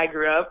restaurants where I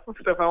grew up.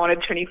 So if I wanted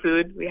Trini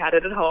food, we had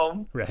it at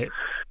home. Right.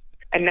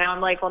 And now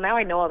I'm like, well, now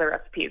I know all the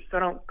recipes, so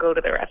I don't go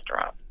to the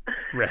restaurant.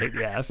 Right.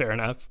 Yeah, fair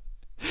enough.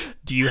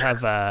 Do you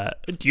have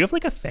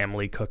like a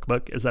family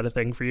cookbook? Is that a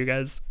thing for you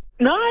guys?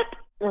 Not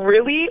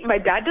really. My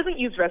dad doesn't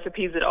use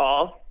recipes at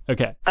all.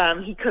 Okay.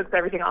 He cooks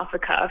everything off the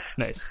cuff,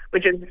 Nice.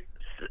 which is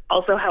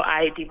also how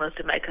I do most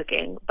of my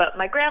cooking. But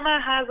my grandma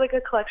has like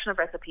a collection of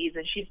recipes,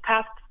 and she's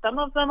passed some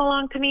of them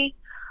along to me.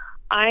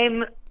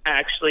 I'm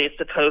actually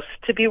supposed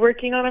to be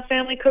working on a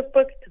family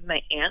cookbook because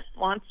my aunt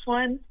wants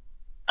one.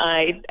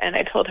 I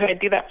told her I'd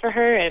do that for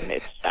her, and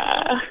it's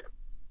I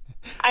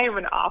am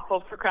an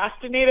awful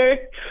procrastinator.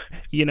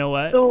 You know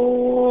what?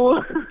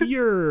 So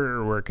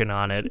You're working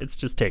on it. It's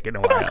just taking a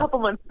I got a while. couple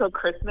months till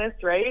Christmas,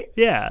 right?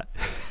 Yeah.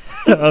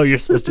 Oh, you're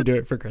supposed to do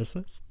it for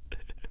Christmas?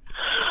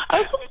 I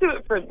was supposed to do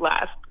it for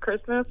last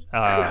Christmas.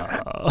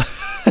 Oh.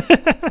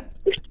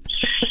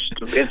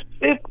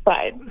 It's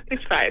fine.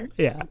 It's fine.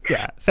 Yeah.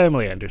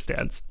 Family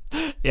understands.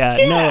 Yeah.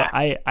 No,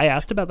 I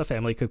asked about the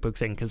family cookbook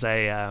thing because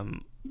I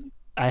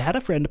had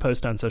a friend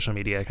post on social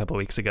media a couple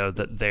weeks ago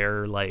that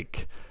their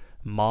like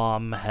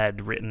mom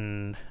had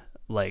written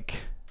like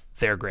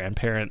their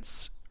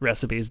grandparents'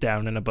 recipes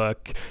down in a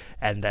book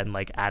and then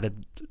like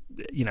added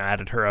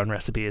her own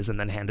recipes and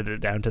then handed it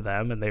down to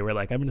them, and they were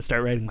like, I'm going to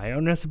start writing my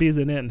own recipes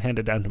in it and hand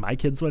it down to my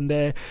kids one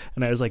day.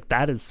 And I was like,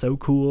 that is so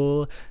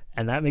cool,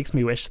 and that makes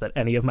me wish that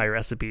any of my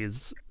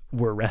recipes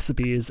were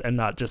recipes and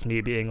not just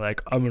me being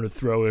like, I'm going to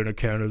throw in a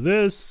can of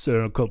this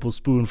and a couple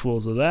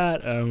spoonfuls of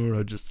that. I'm going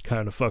to just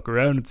kind of fuck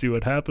around and see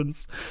what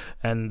happens.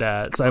 And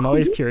so I'm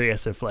always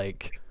curious if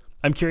like,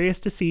 I'm curious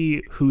to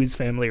see whose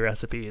family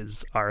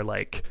recipes are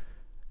like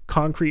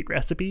concrete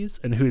recipes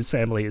and whose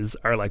families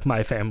are like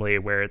my family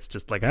where it's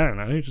just like, I don't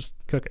know, you just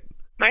cook it.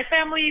 My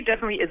family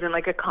definitely isn't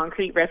like a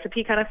concrete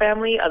recipe kind of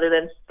family, other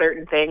than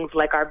certain things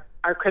like our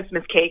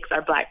Christmas cakes,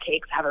 our black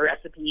cakes have a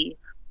recipe,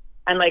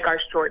 and like our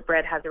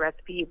shortbread has a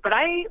recipe. But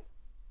I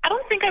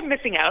don't think I'm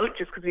missing out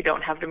just because we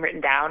don't have them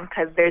written down,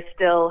 because there's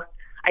still,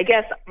 I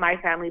guess my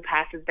family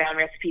passes down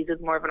recipes as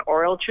more of an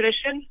oral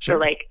tradition. Sure. So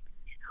like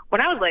when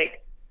I was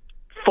like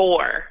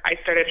 4, I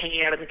started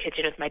hanging out in the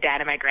kitchen with my dad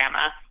and my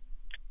grandma,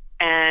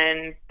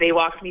 and they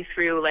walked me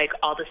through like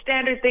all the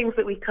standard things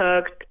that we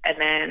cooked, and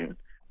then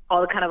all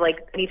the kind of like,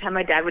 anytime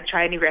my dad would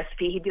try a new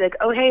recipe, he'd be like,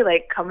 oh, hey,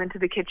 like come into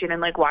the kitchen and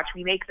like watch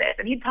me make this.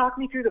 And he'd talk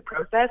me through the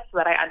process so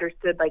that I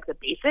understood like the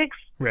basics.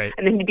 Right.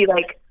 And then he'd be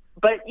like,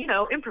 but, you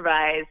know,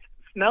 improvise,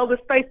 smell the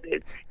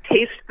spices,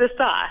 taste the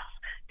sauce,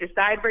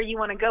 decide where you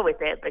want to go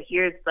with it. But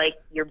here's like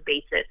your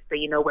basics so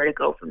you know where to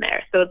go from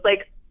there. So it's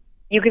like,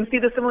 you can see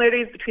the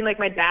similarities between like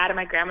my dad and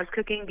my grandma's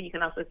cooking, but you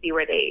can also see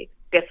where they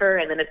differ.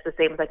 And then it's the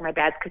same with like my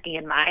dad's cooking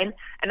and mine.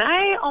 And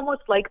I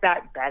almost like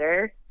that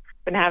better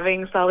than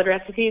having solid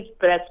recipes,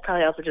 but that's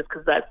probably also just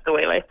because that's the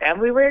way my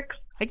family works.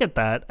 I get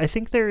that. I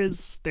think there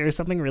is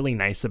something really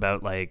nice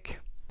about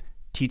like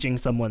teaching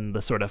someone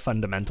the sort of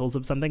fundamentals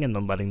of something and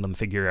then letting them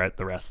figure out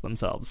the rest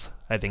themselves.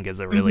 I think is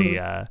a really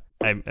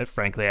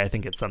frankly, I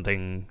think it's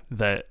something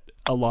that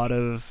a lot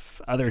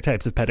of other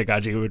types of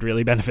pedagogy would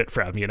really benefit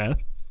from, you know?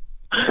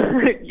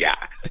 Yeah,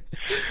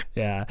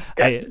 Yeah.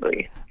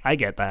 definitely. I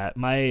get that.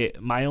 My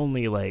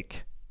only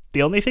like,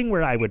 the only thing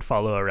where I would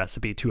follow a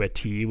recipe to a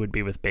T would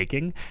be with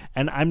baking.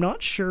 And I'm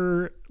not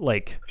sure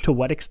like to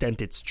what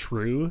extent it's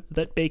true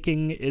that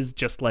baking is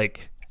just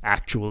like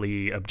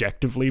actually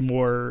objectively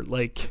more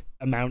like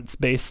amounts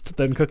based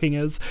than cooking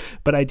is.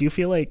 But I do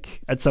feel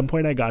like at some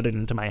point I got it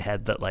into my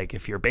head that like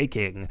if you're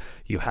baking,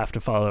 you have to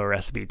follow a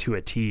recipe to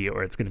a T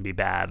or it's going to be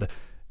bad.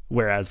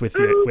 Whereas with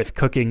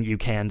cooking, you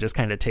can just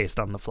kind of taste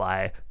on the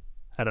fly.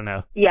 I don't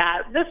know. Yeah,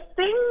 the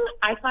thing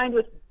I find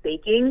with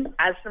baking,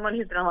 as someone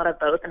who's done a lot of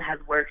both and has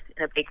worked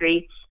in a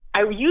bakery,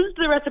 I used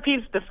the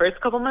recipes the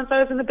first couple months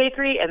I was in the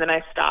bakery, and then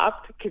I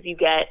stopped because you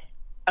get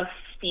a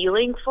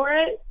feeling for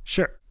it.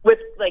 Sure. With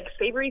like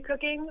savory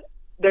cooking,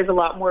 there's a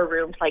lot more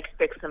room to like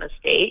fix a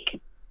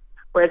mistake.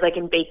 Whereas like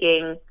in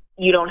baking,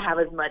 you don't have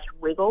as much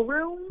wiggle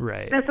room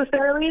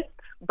necessarily.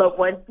 But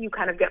once you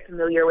kind of get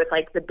familiar with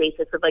like the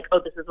basics of like,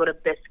 oh, this is what a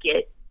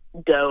biscuit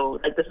dough,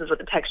 like this is what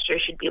the texture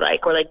should be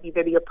like, or like these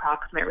are the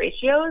approximate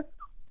ratios,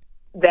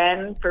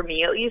 then for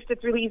me at least,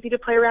 it's really easy to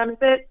play around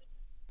with it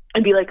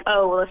and be like,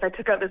 oh, well, if I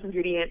took out this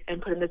ingredient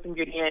and put in this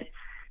ingredient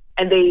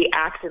and they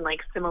act in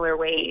like similar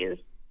ways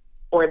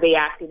or they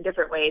act in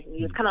different ways, and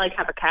you just kind of like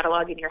have a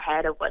catalog in your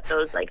head of what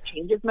those like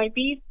changes might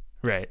be.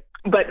 Right.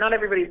 But not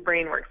everybody's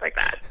brain works like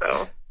that.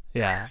 So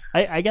yeah,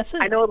 I guess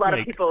I know a lot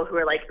of people who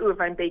are like, ooh, if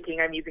I'm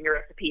baking, I'm using a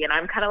recipe. And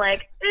I'm kind of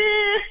like,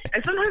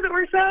 and sometimes it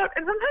works out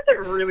and sometimes it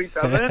really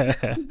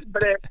doesn't.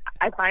 But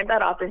I find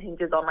that often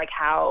hinges on like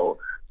how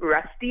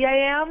rusty I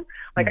am.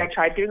 Like I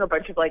tried doing a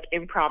bunch of like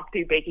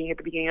impromptu baking at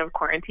the beginning of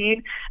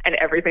quarantine and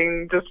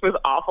everything just was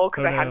awful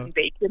because I hadn't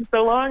baked in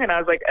so long. And I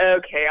was like,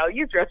 okay, I'll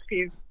use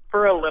recipes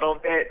for a little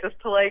bit just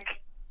to like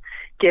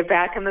get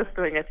back in the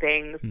swing of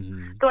things.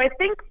 So I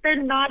think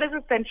they're not as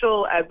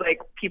essential as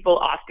like people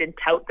often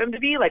tout them to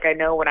be. Like I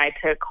know when I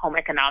took home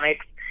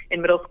economics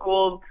in middle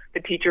school, the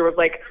teacher was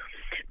like,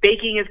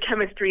 baking is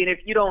chemistry, and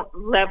if you don't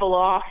level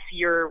off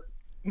your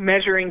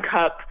measuring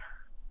cup,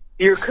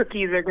 your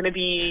cookies are going to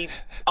be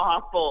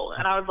awful.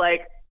 And I was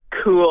like,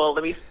 cool,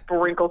 let me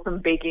sprinkle some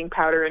baking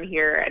powder in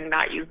here and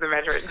not use the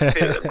measuring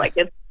spoon. Like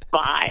it's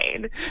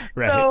fine.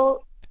 Right.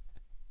 So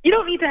you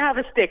don't need to have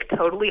a stick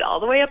totally all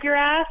the way up your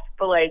ass,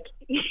 but like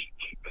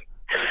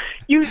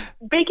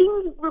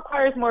baking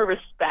requires more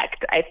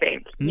respect, I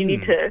think. You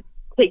need to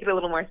take it a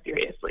little more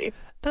seriously.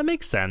 That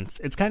makes sense.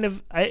 It's kind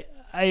of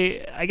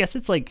I guess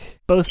it's like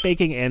both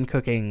baking and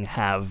cooking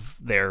have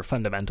their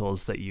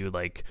fundamentals that you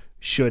like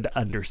should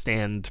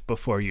understand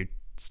before you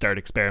start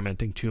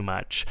experimenting too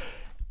much.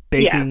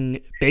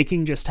 Baking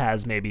just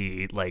has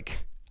maybe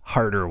like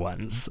harder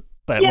ones,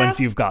 but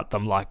once you've got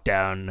them locked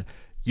down,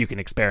 you can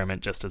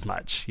experiment just as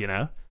much, you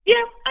know?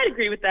 Yeah, I'd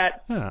agree with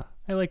that. Oh,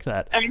 I like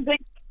that. I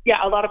think,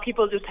 a lot of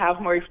people just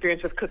have more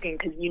experience with cooking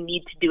because you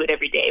need to do it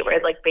every day,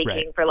 whereas like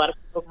baking for a lot of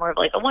people is more of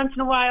like a once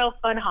in a while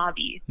fun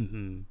hobby.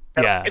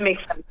 So it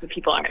makes sense that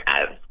people aren't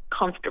as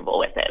comfortable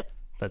with it.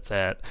 That's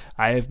it.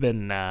 I've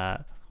been,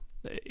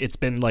 it's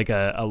been like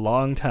a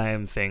long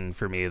time thing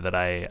for me that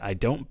I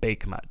don't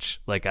bake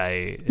much. Like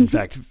in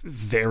fact,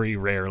 very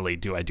rarely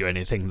do I do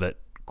anything that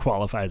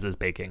qualifies as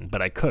baking,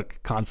 but I cook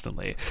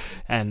constantly.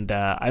 And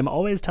I'm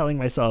always telling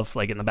myself,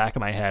 like in the back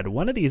of my head,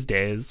 one of these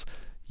days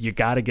you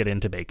got to get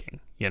into baking.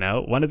 You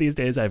know, one of these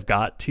days I've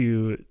got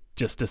to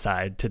just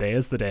decide today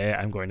is the day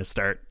I'm going to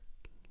start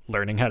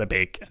learning how to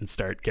bake and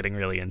start getting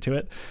really into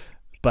it.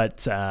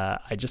 But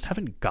I just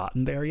haven't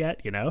gotten there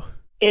yet, you know?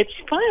 It's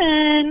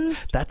fun.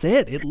 That's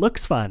it. It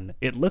looks fun.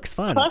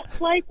 Plus,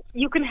 like,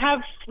 you can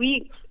have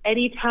sweets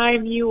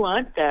anytime you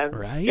want them.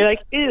 Right? You're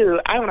like, ooh,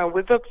 I want to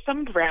whip up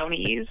some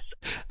brownies.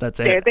 That's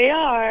it. There they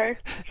are.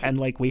 And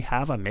like, we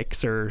have a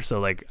mixer, so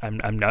like,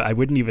 I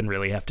wouldn't even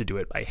really have to do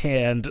it by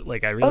hand.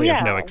 Like, I really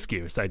have no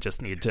excuse. I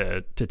just need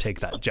to take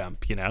that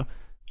jump, you know?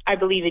 I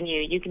believe in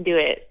you. You can do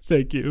it.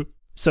 Thank you.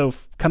 So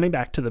coming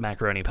back to the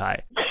macaroni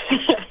pie,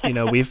 you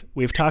know,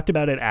 we've talked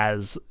about it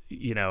as,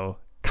 you know,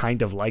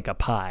 kind of like a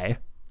pie.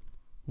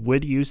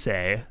 Would you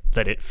say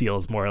that it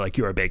feels more like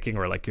you're baking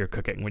or like you're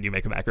cooking when you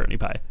make a macaroni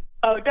pie?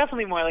 Oh,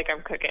 definitely more like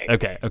I'm cooking.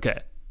 Okay.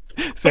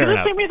 Fair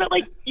enough. The same way that,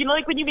 like, you know,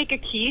 like when you make a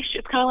quiche,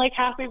 it's kind of like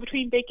halfway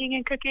between baking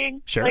and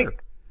cooking. Sure.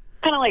 Like,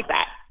 kind of like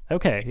that.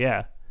 Okay,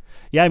 yeah.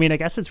 Yeah, I mean, I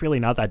guess it's really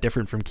not that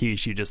different from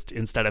quiche. You just,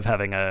 instead of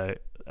having a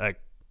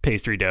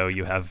pastry dough,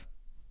 you have,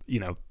 you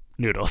know,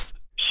 noodles.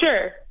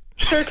 Sure,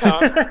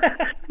 Tom.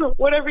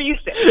 Whatever you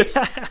say.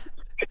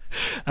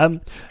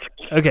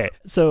 Okay,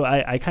 so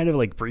I kind of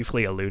like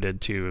briefly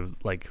alluded to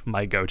like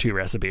my go-to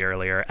recipe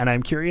earlier, and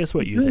I'm curious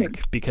what you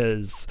think,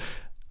 because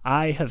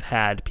I have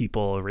had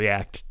people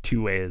react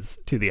two ways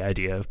to the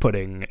idea of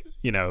putting,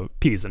 you know,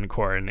 peas and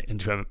corn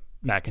into a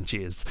mac and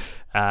cheese.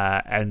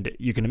 And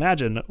you can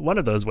imagine one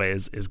of those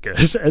ways is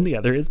good and the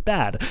other is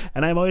bad.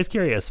 And I'm always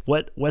curious,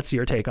 what's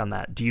your take on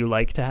that? Do you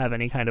like to have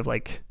any kind of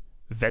like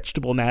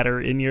vegetable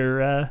matter in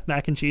your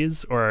mac and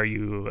cheese, or are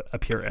you a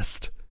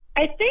purist?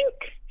 I think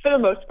for the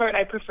most part,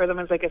 I prefer them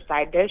as like a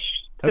side dish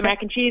to the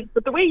mac and cheese.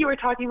 But the way you were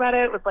talking about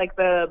it with like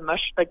the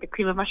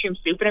cream of mushroom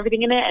soup and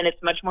everything in it, and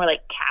it's much more like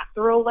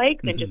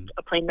casserole-like than just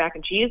a plain mac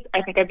and cheese,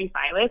 I think I'd be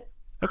fine with.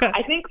 Okay.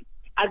 I think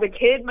as a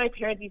kid, my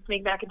parents used to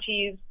make mac and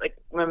cheese, like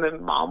when my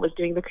mom was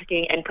doing the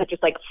cooking, and put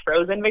just like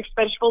frozen mixed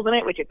vegetables in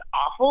it, which is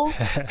awful.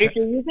 But if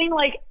you're using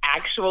like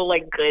actual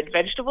like good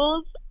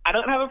vegetables, I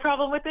don't have a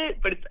problem with it,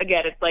 but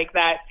it's like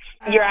that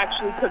you're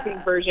actually cooking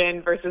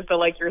version versus the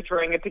like you're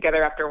throwing it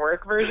together after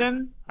work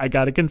version. I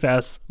gotta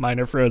confess, mine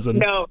are frozen.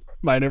 No.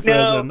 Mine are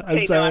frozen. No. I'm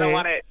Hey, sorry. No, I don't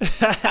want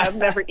it. I'll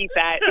never eat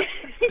that.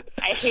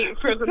 I hate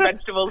frozen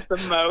vegetables the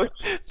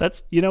most.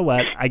 That's, you know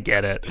what? I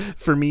get it.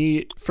 For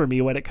me,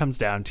 what it comes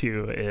down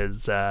to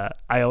is I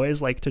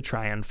always like to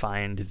try and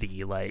find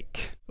the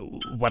like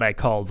what I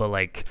call the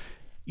like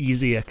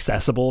easy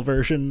accessible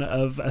version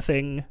of a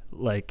thing,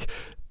 like,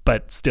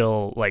 but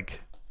still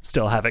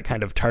have it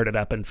kind of tarted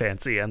up and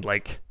fancy and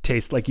like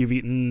taste like you've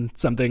eaten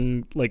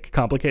something like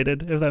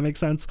complicated, if that makes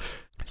sense.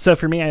 So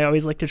for me, I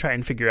always like to try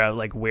and figure out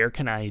like where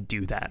can I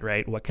do that,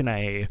 right?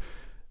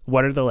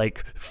 What are the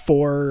like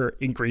 4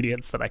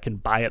 ingredients that I can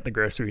buy at the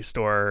grocery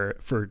store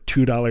for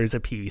 $2 a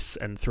piece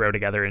and throw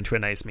together into a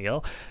nice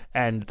meal?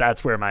 And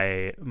that's where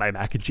my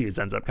mac and cheese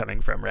ends up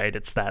coming from, right?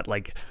 It's that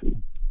like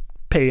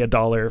pay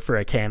 $1 for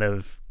a can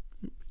of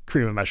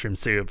cream of mushroom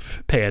soup,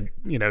 pay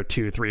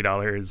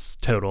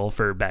 $2-3 total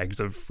for bags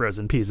of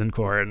frozen peas and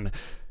corn,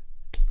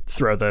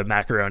 throw the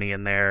macaroni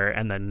in there,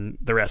 and then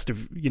the rest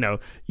of,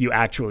 you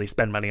actually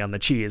spend money on the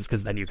cheese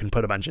because then you can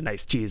put a bunch of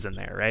nice cheese in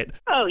there, right?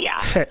 Oh,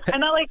 yeah.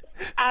 And that, like,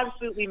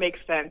 absolutely makes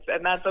sense.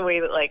 And that's the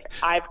way that, like,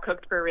 I've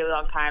cooked for a really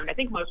long time. And I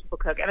think most people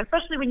cook. And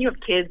especially when you have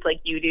kids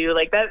like you do,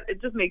 like, that,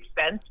 it just makes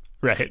sense.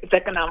 Right. It's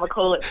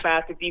economical. It's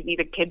fast. It's easy.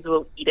 The kids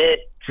will eat it.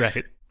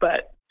 Right.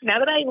 But now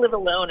that I live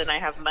alone and I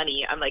have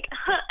money, I'm like,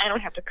 I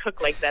don't have to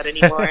cook like that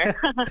anymore.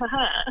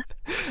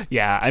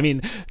 Yeah, I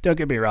mean, don't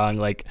get me wrong.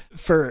 Like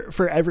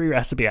for every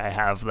recipe I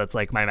have that's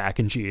like my mac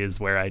and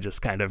cheese, where I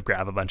just kind of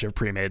grab a bunch of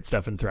pre-made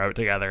stuff and throw it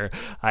together,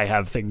 I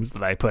have things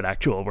that I put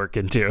actual work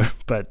into.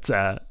 But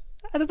I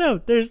don't know.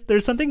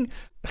 There's something.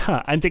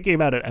 I'm thinking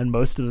about it, and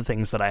most of the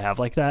things that I have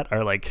like that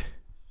are like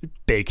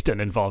baked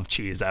and involve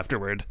cheese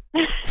afterward.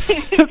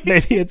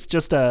 Maybe it's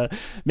just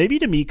maybe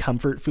to me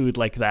comfort food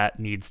like that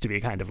needs to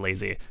be kind of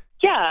lazy.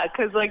 Yeah,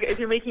 because like if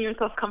you're making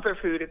yourself comfort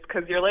food, it's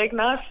because you're like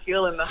not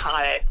feeling the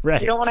hot. Right.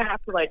 You don't want to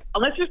have to like,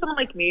 unless you're someone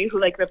like me who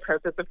like the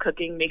process of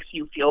cooking makes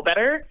you feel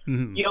better.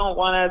 Mm-hmm. You don't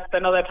want to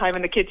spend all that time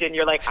in the kitchen.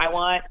 You're like, I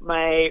want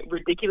my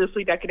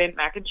ridiculously decadent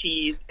mac and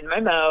cheese in my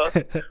mouth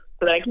so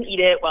that I can eat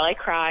it while I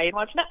cry and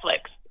watch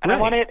Netflix. And Right.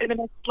 I want it in the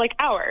next like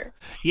hour.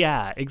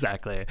 Yeah,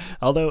 exactly.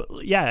 Although,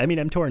 yeah, I mean,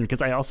 I'm torn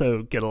because I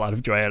also get a lot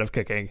of joy out of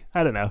cooking.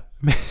 I don't know.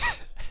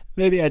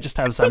 Maybe I just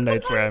have some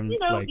nights where I'm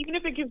like, even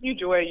if it gives you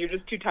joy, you're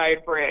just too tired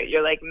for it.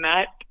 You're like,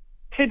 not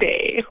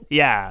today.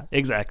 yeah,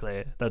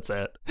 exactly. That's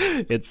it.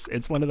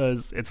 It's one of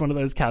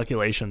those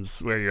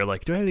calculations where you're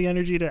like, do I have the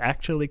energy to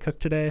actually cook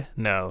today?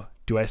 No.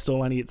 Do I still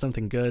want to eat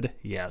something good?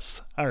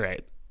 Yes. All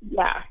right.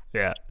 Yeah.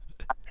 Yeah.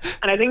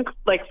 And I think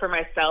like for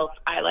myself,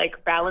 I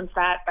like balance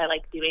that by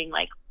like doing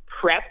like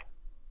prep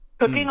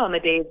cooking on the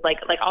days like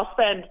I'll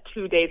spend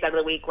 2 days out of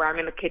the week where I'm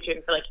in the kitchen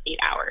for like 8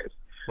 hours.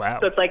 Wow.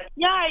 So it's like,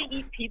 yeah, I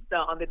eat pizza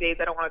on the days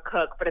I don't want to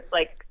cook, but it's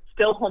like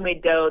still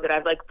homemade dough that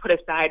I've like put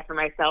aside for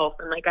myself,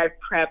 and like I've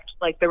prepped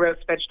like the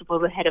roast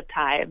vegetables ahead of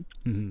time,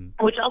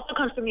 which also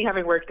comes from me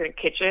having worked in a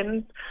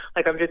kitchen.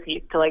 Like I'm just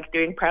used to like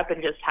doing prep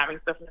and just having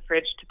stuff in the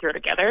fridge to throw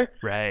together.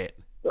 Right.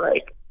 So,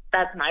 like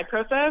that's my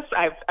process.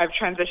 I've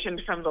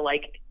transitioned from the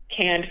like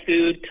canned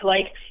food to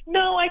like,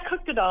 no, I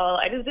cooked it all.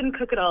 I just didn't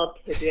cook it all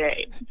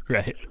today.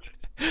 Right.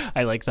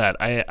 I like that.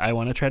 I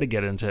want to try to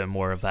get into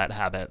more of that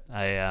habit.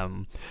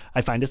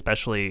 I find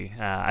especially,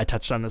 I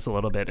touched on this a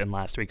little bit in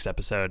last week's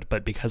episode,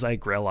 but because I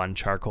grill on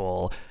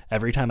charcoal,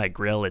 every time I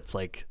grill, it's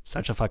like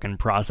such a fucking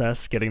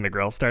process getting the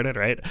grill started,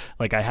 right?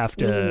 Like I have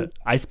to,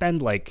 I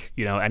spend like,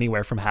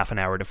 anywhere from half an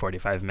hour to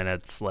 45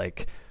 minutes,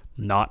 like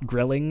not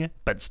grilling,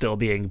 but still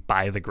being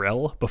by the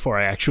grill before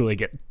I actually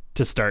get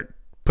to start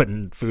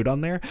putting food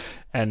on there.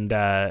 And,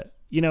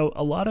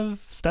 a lot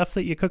of stuff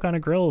that you cook on a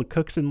grill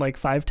cooks in like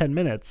 5-10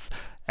 minutes.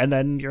 And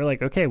then you're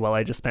like, okay, well,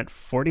 I just spent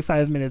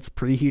 45 minutes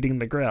preheating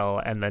the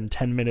grill and then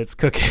 10 minutes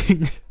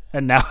cooking.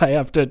 And now I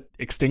have to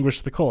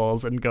extinguish the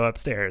coals and go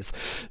upstairs.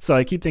 So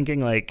I keep thinking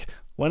like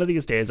one of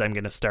these days I'm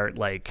going to start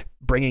like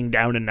bringing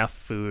down enough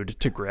food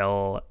to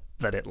grill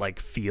that it like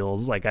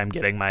feels like I'm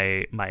getting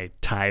my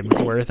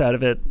time's worth out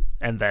of it.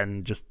 And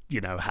then just,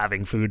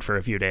 having food for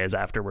a few days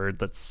afterward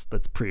that's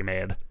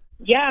pre-made.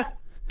 Yeah.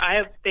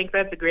 I think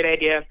that's a great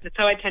idea. That's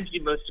how I tend to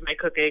do most of my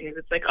cooking.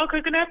 It's like, I'll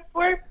cook enough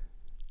for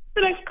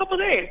the next couple of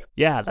days.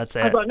 Yeah, that's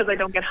it. As long as I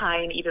don't get high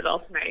and eat it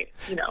all tonight,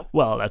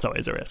 Well, that's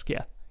always a risk.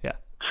 Yeah.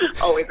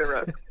 Always a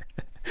risk.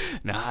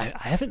 No, I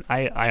haven't.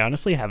 I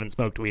honestly haven't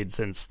smoked weed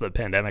since the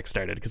pandemic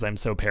started because I'm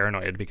so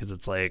paranoid because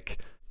it's like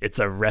it's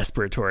a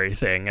respiratory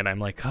thing, and I'm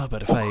like, oh,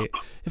 but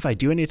if I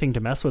do anything to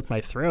mess with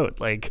my throat,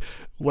 like,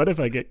 what if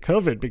I get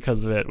COVID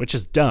because of it? Which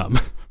is dumb.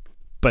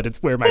 But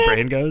it's where my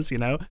brain goes,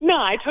 No,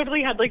 I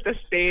totally had like the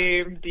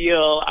same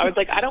deal. I was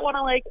like, I don't want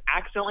to like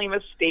accidentally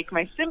mistake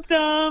my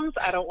symptoms.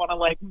 I don't want to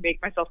like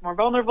make myself more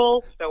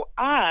vulnerable. So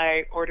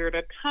I ordered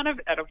a ton of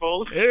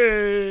edibles.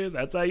 Hey,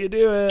 that's how you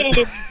do it.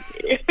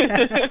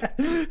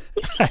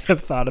 I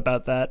have thought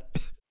about that.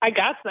 I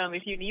got some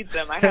if you need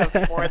them. I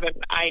have more than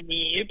I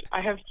need.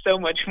 I have so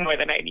much more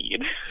than I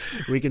need.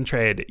 We can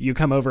trade. You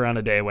come over on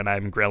a day when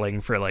I'm grilling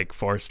for like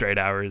 4 straight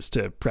hours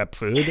to prep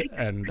food.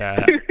 And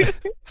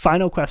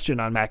final question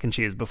on mac and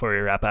cheese before we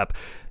wrap up.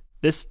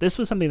 This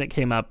was something that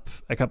came up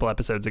a couple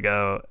episodes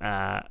ago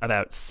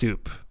about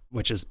soup,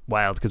 which is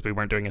wild because we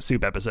weren't doing a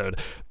soup episode.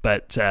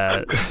 But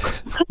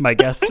my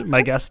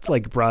guest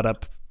like brought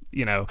up,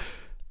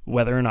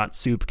 whether or not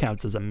soup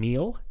counts as a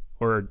meal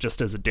or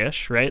just as a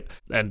dish, right?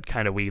 And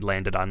kind of we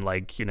landed on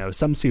like,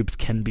 some soups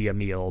can be a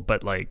meal,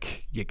 but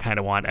like you kind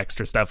of want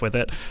extra stuff with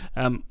it.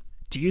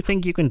 Do you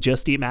think you can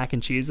just eat mac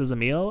and cheese as a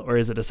meal, or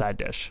is it a side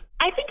dish?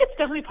 I think it's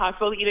definitely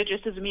possible to eat it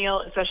just as a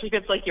meal, especially if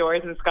it's like yours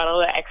and it's got all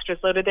the extras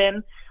loaded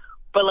in.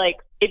 But like,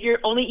 if you're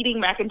only eating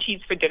mac and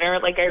cheese for dinner,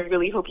 like I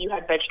really hope you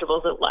had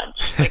vegetables at lunch.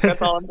 Like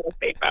that's all I'm going to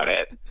say about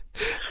it.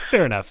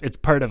 Fair enough. It's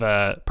part of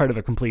a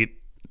complete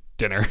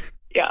dinner.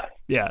 Yeah.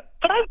 Yeah.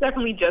 But I've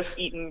definitely just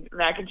eaten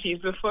mac and cheese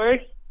before.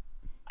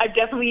 I've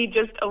definitely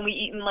just only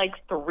eaten like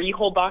 3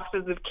 whole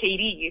boxes of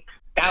KD.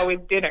 That was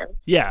dinner.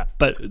 Yeah,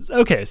 but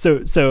okay,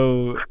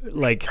 so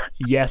like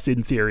yes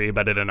in theory,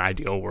 but in an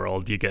ideal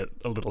world you get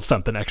a little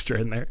something extra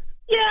in there.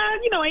 Yeah,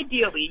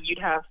 ideally you'd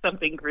have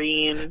something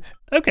green.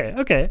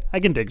 Okay, I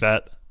can dig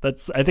that.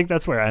 I think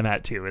that's where I'm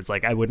at too, is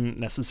like I wouldn't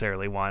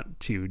necessarily want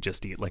to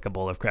just eat like a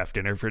bowl of Kraft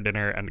dinner for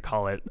dinner and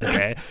call it a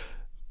day,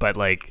 but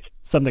like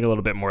something a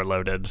little bit more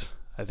loaded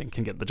I think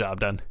can get the job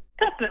done.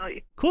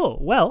 Definitely. Cool.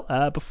 Well,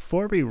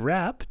 before we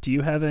wrap, do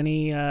you have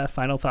any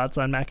final thoughts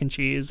on mac and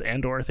cheese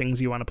and or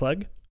things you want to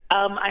plug?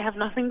 I have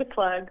nothing to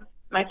plug.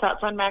 My thoughts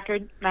on mac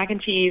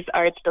and cheese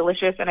are it's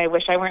delicious, and I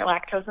wish I weren't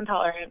lactose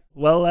intolerant.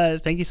 Well,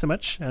 thank you so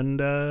much, and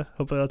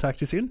hopefully I'll talk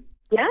to you soon.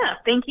 Yeah,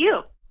 thank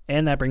you.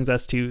 And that brings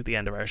us to the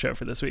end of our show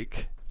for this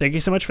week. Thank you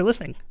so much for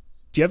listening.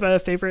 Do you have a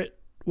favorite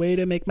way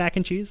to make mac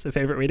and cheese? A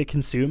favorite way to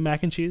consume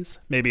mac and cheese?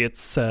 Maybe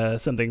it's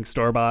something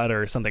store-bought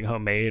or something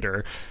homemade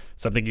or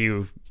something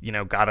you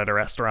got at a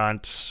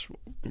restaurant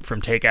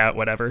from takeout,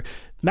 whatever.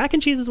 Mac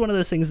and cheese is one of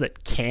those things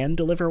that can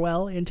deliver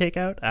well in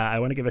takeout. I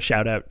want to give a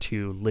shout out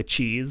to Le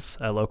Cheese,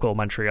 a local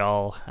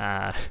Montreal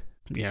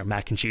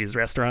mac and cheese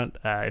restaurant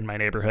in my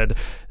neighborhood.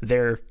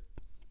 Their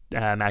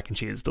mac and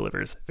cheese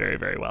delivers very,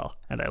 very well,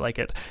 and I like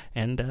it.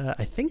 And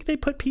I think they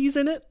put peas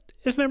in it,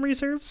 if memory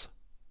serves.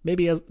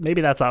 Maybe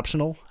that's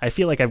optional. I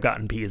feel like I've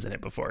gotten peas in it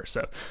before,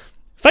 so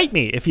fight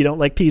me if you don't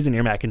like peas in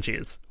your mac and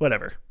cheese.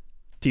 Whatever.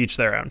 To each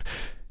their own.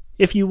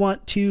 If you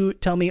want to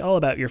tell me all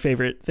about your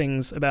favorite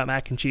things about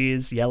mac and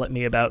cheese, yell at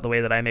me about the way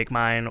that I make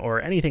mine,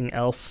 or anything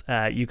else,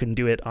 you can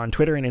do it on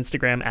Twitter and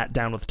Instagram at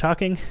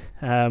DownWithTalking.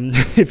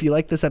 If you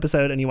like this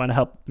episode and you want to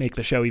help make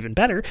the show even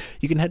better,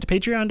 you can head to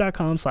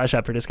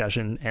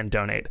patreon.com/upfordiscussion and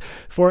donate.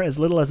 For as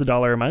little as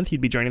 $1 a month,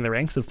 you'd be joining the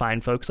ranks of fine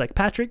folks like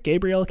Patrick,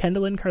 Gabriel,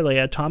 Kendallin,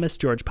 Carlea, Thomas,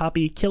 George,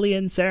 Poppy,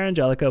 Killian, Sarah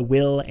Angelica,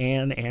 Will,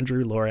 Anne,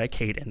 Andrew, Laura,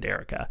 Kate, and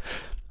Erica.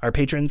 Our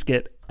patrons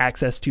get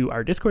access to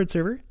our Discord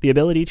server, the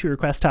ability to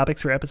request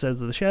topics for episodes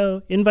of the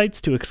show,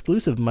 invites to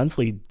exclusive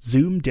monthly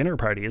Zoom dinner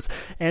parties,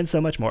 and so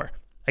much more.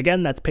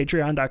 Again, that's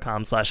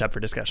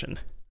patreon.com/upfordiscussion.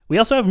 We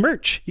also have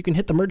merch. You can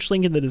hit the merch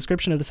link in the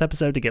description of this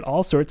episode to get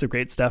all sorts of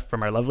great stuff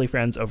from our lovely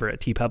friends over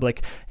at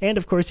TeePublic. And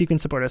of course, you can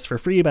support us for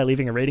free by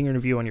leaving a rating and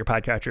review on your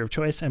podcatcher of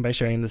choice and by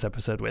sharing this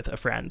episode with a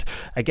friend.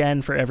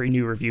 Again, for every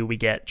new review we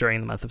get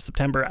during the month of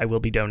September, I will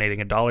be donating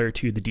 $1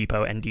 to the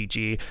Depot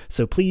NDG.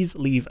 So please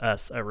leave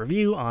us a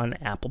review on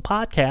Apple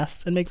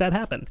Podcasts and make that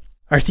happen.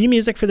 Our theme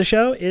music for the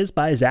show is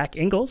by Zach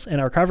Ingalls,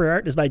 and our cover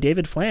art is by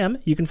David Flam.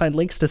 You can find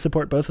links to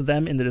support both of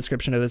them in the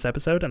description of this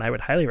episode, and I would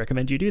highly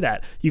recommend you do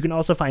that. You can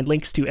also find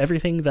links to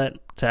everything that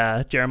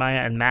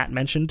Jeremiah and Matt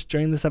mentioned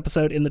during this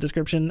episode in the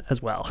description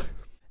as well.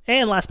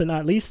 And last but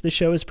not least, this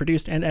show is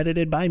produced and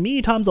edited by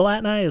me, Tom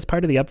Zalatni, as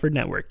part of the Upford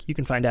Network. You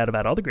can find out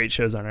about all the great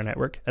shows on our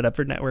network at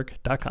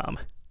upfordnetwork.com.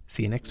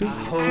 See you next week.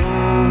 I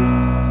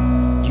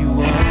hope you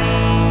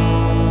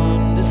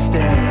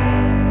understand.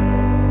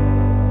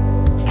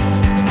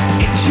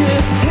 It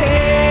just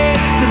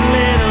takes a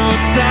little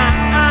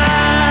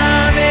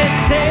time. It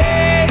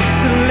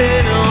takes a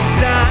little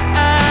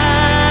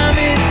time.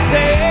 It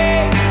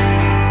takes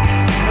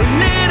a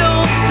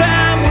little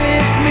time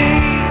with me.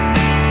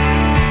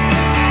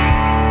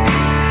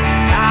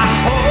 I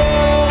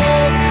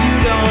hope you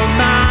don't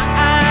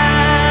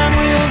mind.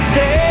 We'll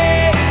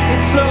take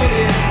it slow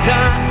this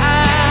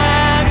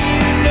time.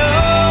 You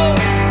know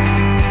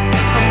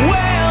I'm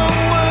well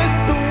worth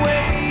the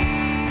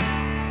wait.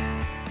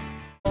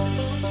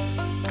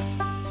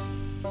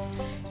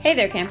 Hey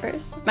there,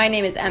 campers. My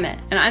name is Emmett,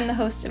 and I'm the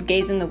host of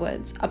Gaze in the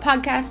Woods, a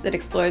podcast that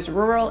explores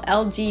rural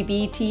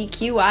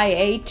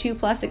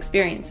LGBTQIA2+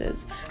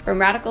 experiences, from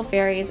radical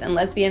fairies and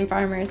lesbian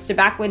farmers to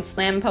backwoods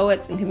slam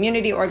poets and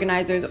community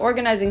organizers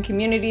organizing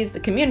communities the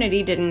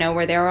community didn't know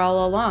were there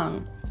all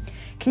along.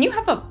 Can you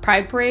have a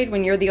pride parade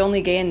when you're the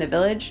only gay in the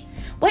village?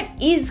 What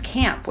is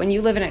camp when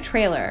you live in a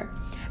trailer?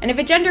 And if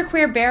a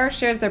genderqueer bear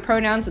shares their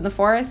pronouns in the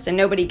forest and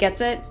nobody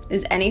gets it,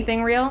 is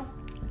anything real?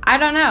 I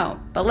don't know,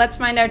 but let's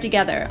find out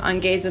together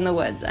on Gaze in the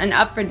Woods, an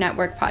Upford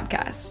Network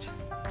podcast.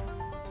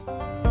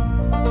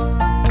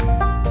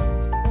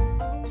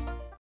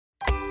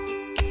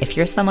 If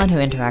you're someone who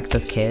interacts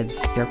with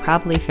kids, you're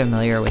probably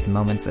familiar with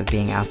moments of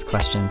being asked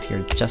questions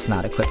you're just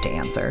not equipped to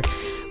answer.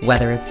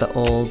 Whether it's the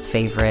old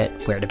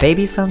favorite, where do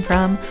babies come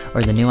from,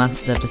 or the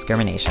nuances of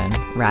discrimination,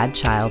 Rad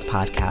Child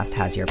Podcast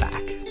has your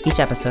back. Each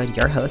episode,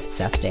 your host,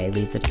 Seth Day,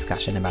 leads a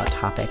discussion about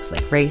topics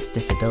like race,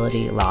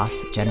 disability,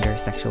 loss, gender,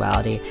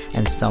 sexuality,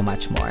 and so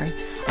much more.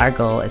 Our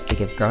goal is to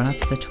give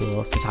grown-ups the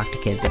tools to talk to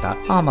kids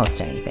about almost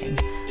anything.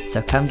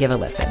 So come give a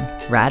listen.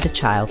 Rad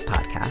Child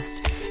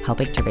Podcast,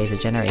 helping to raise a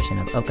generation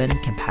of open,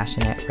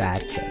 compassionate,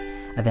 rad kids.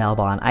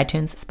 Available on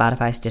iTunes,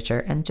 Spotify, Stitcher,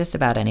 and just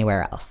about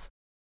anywhere else.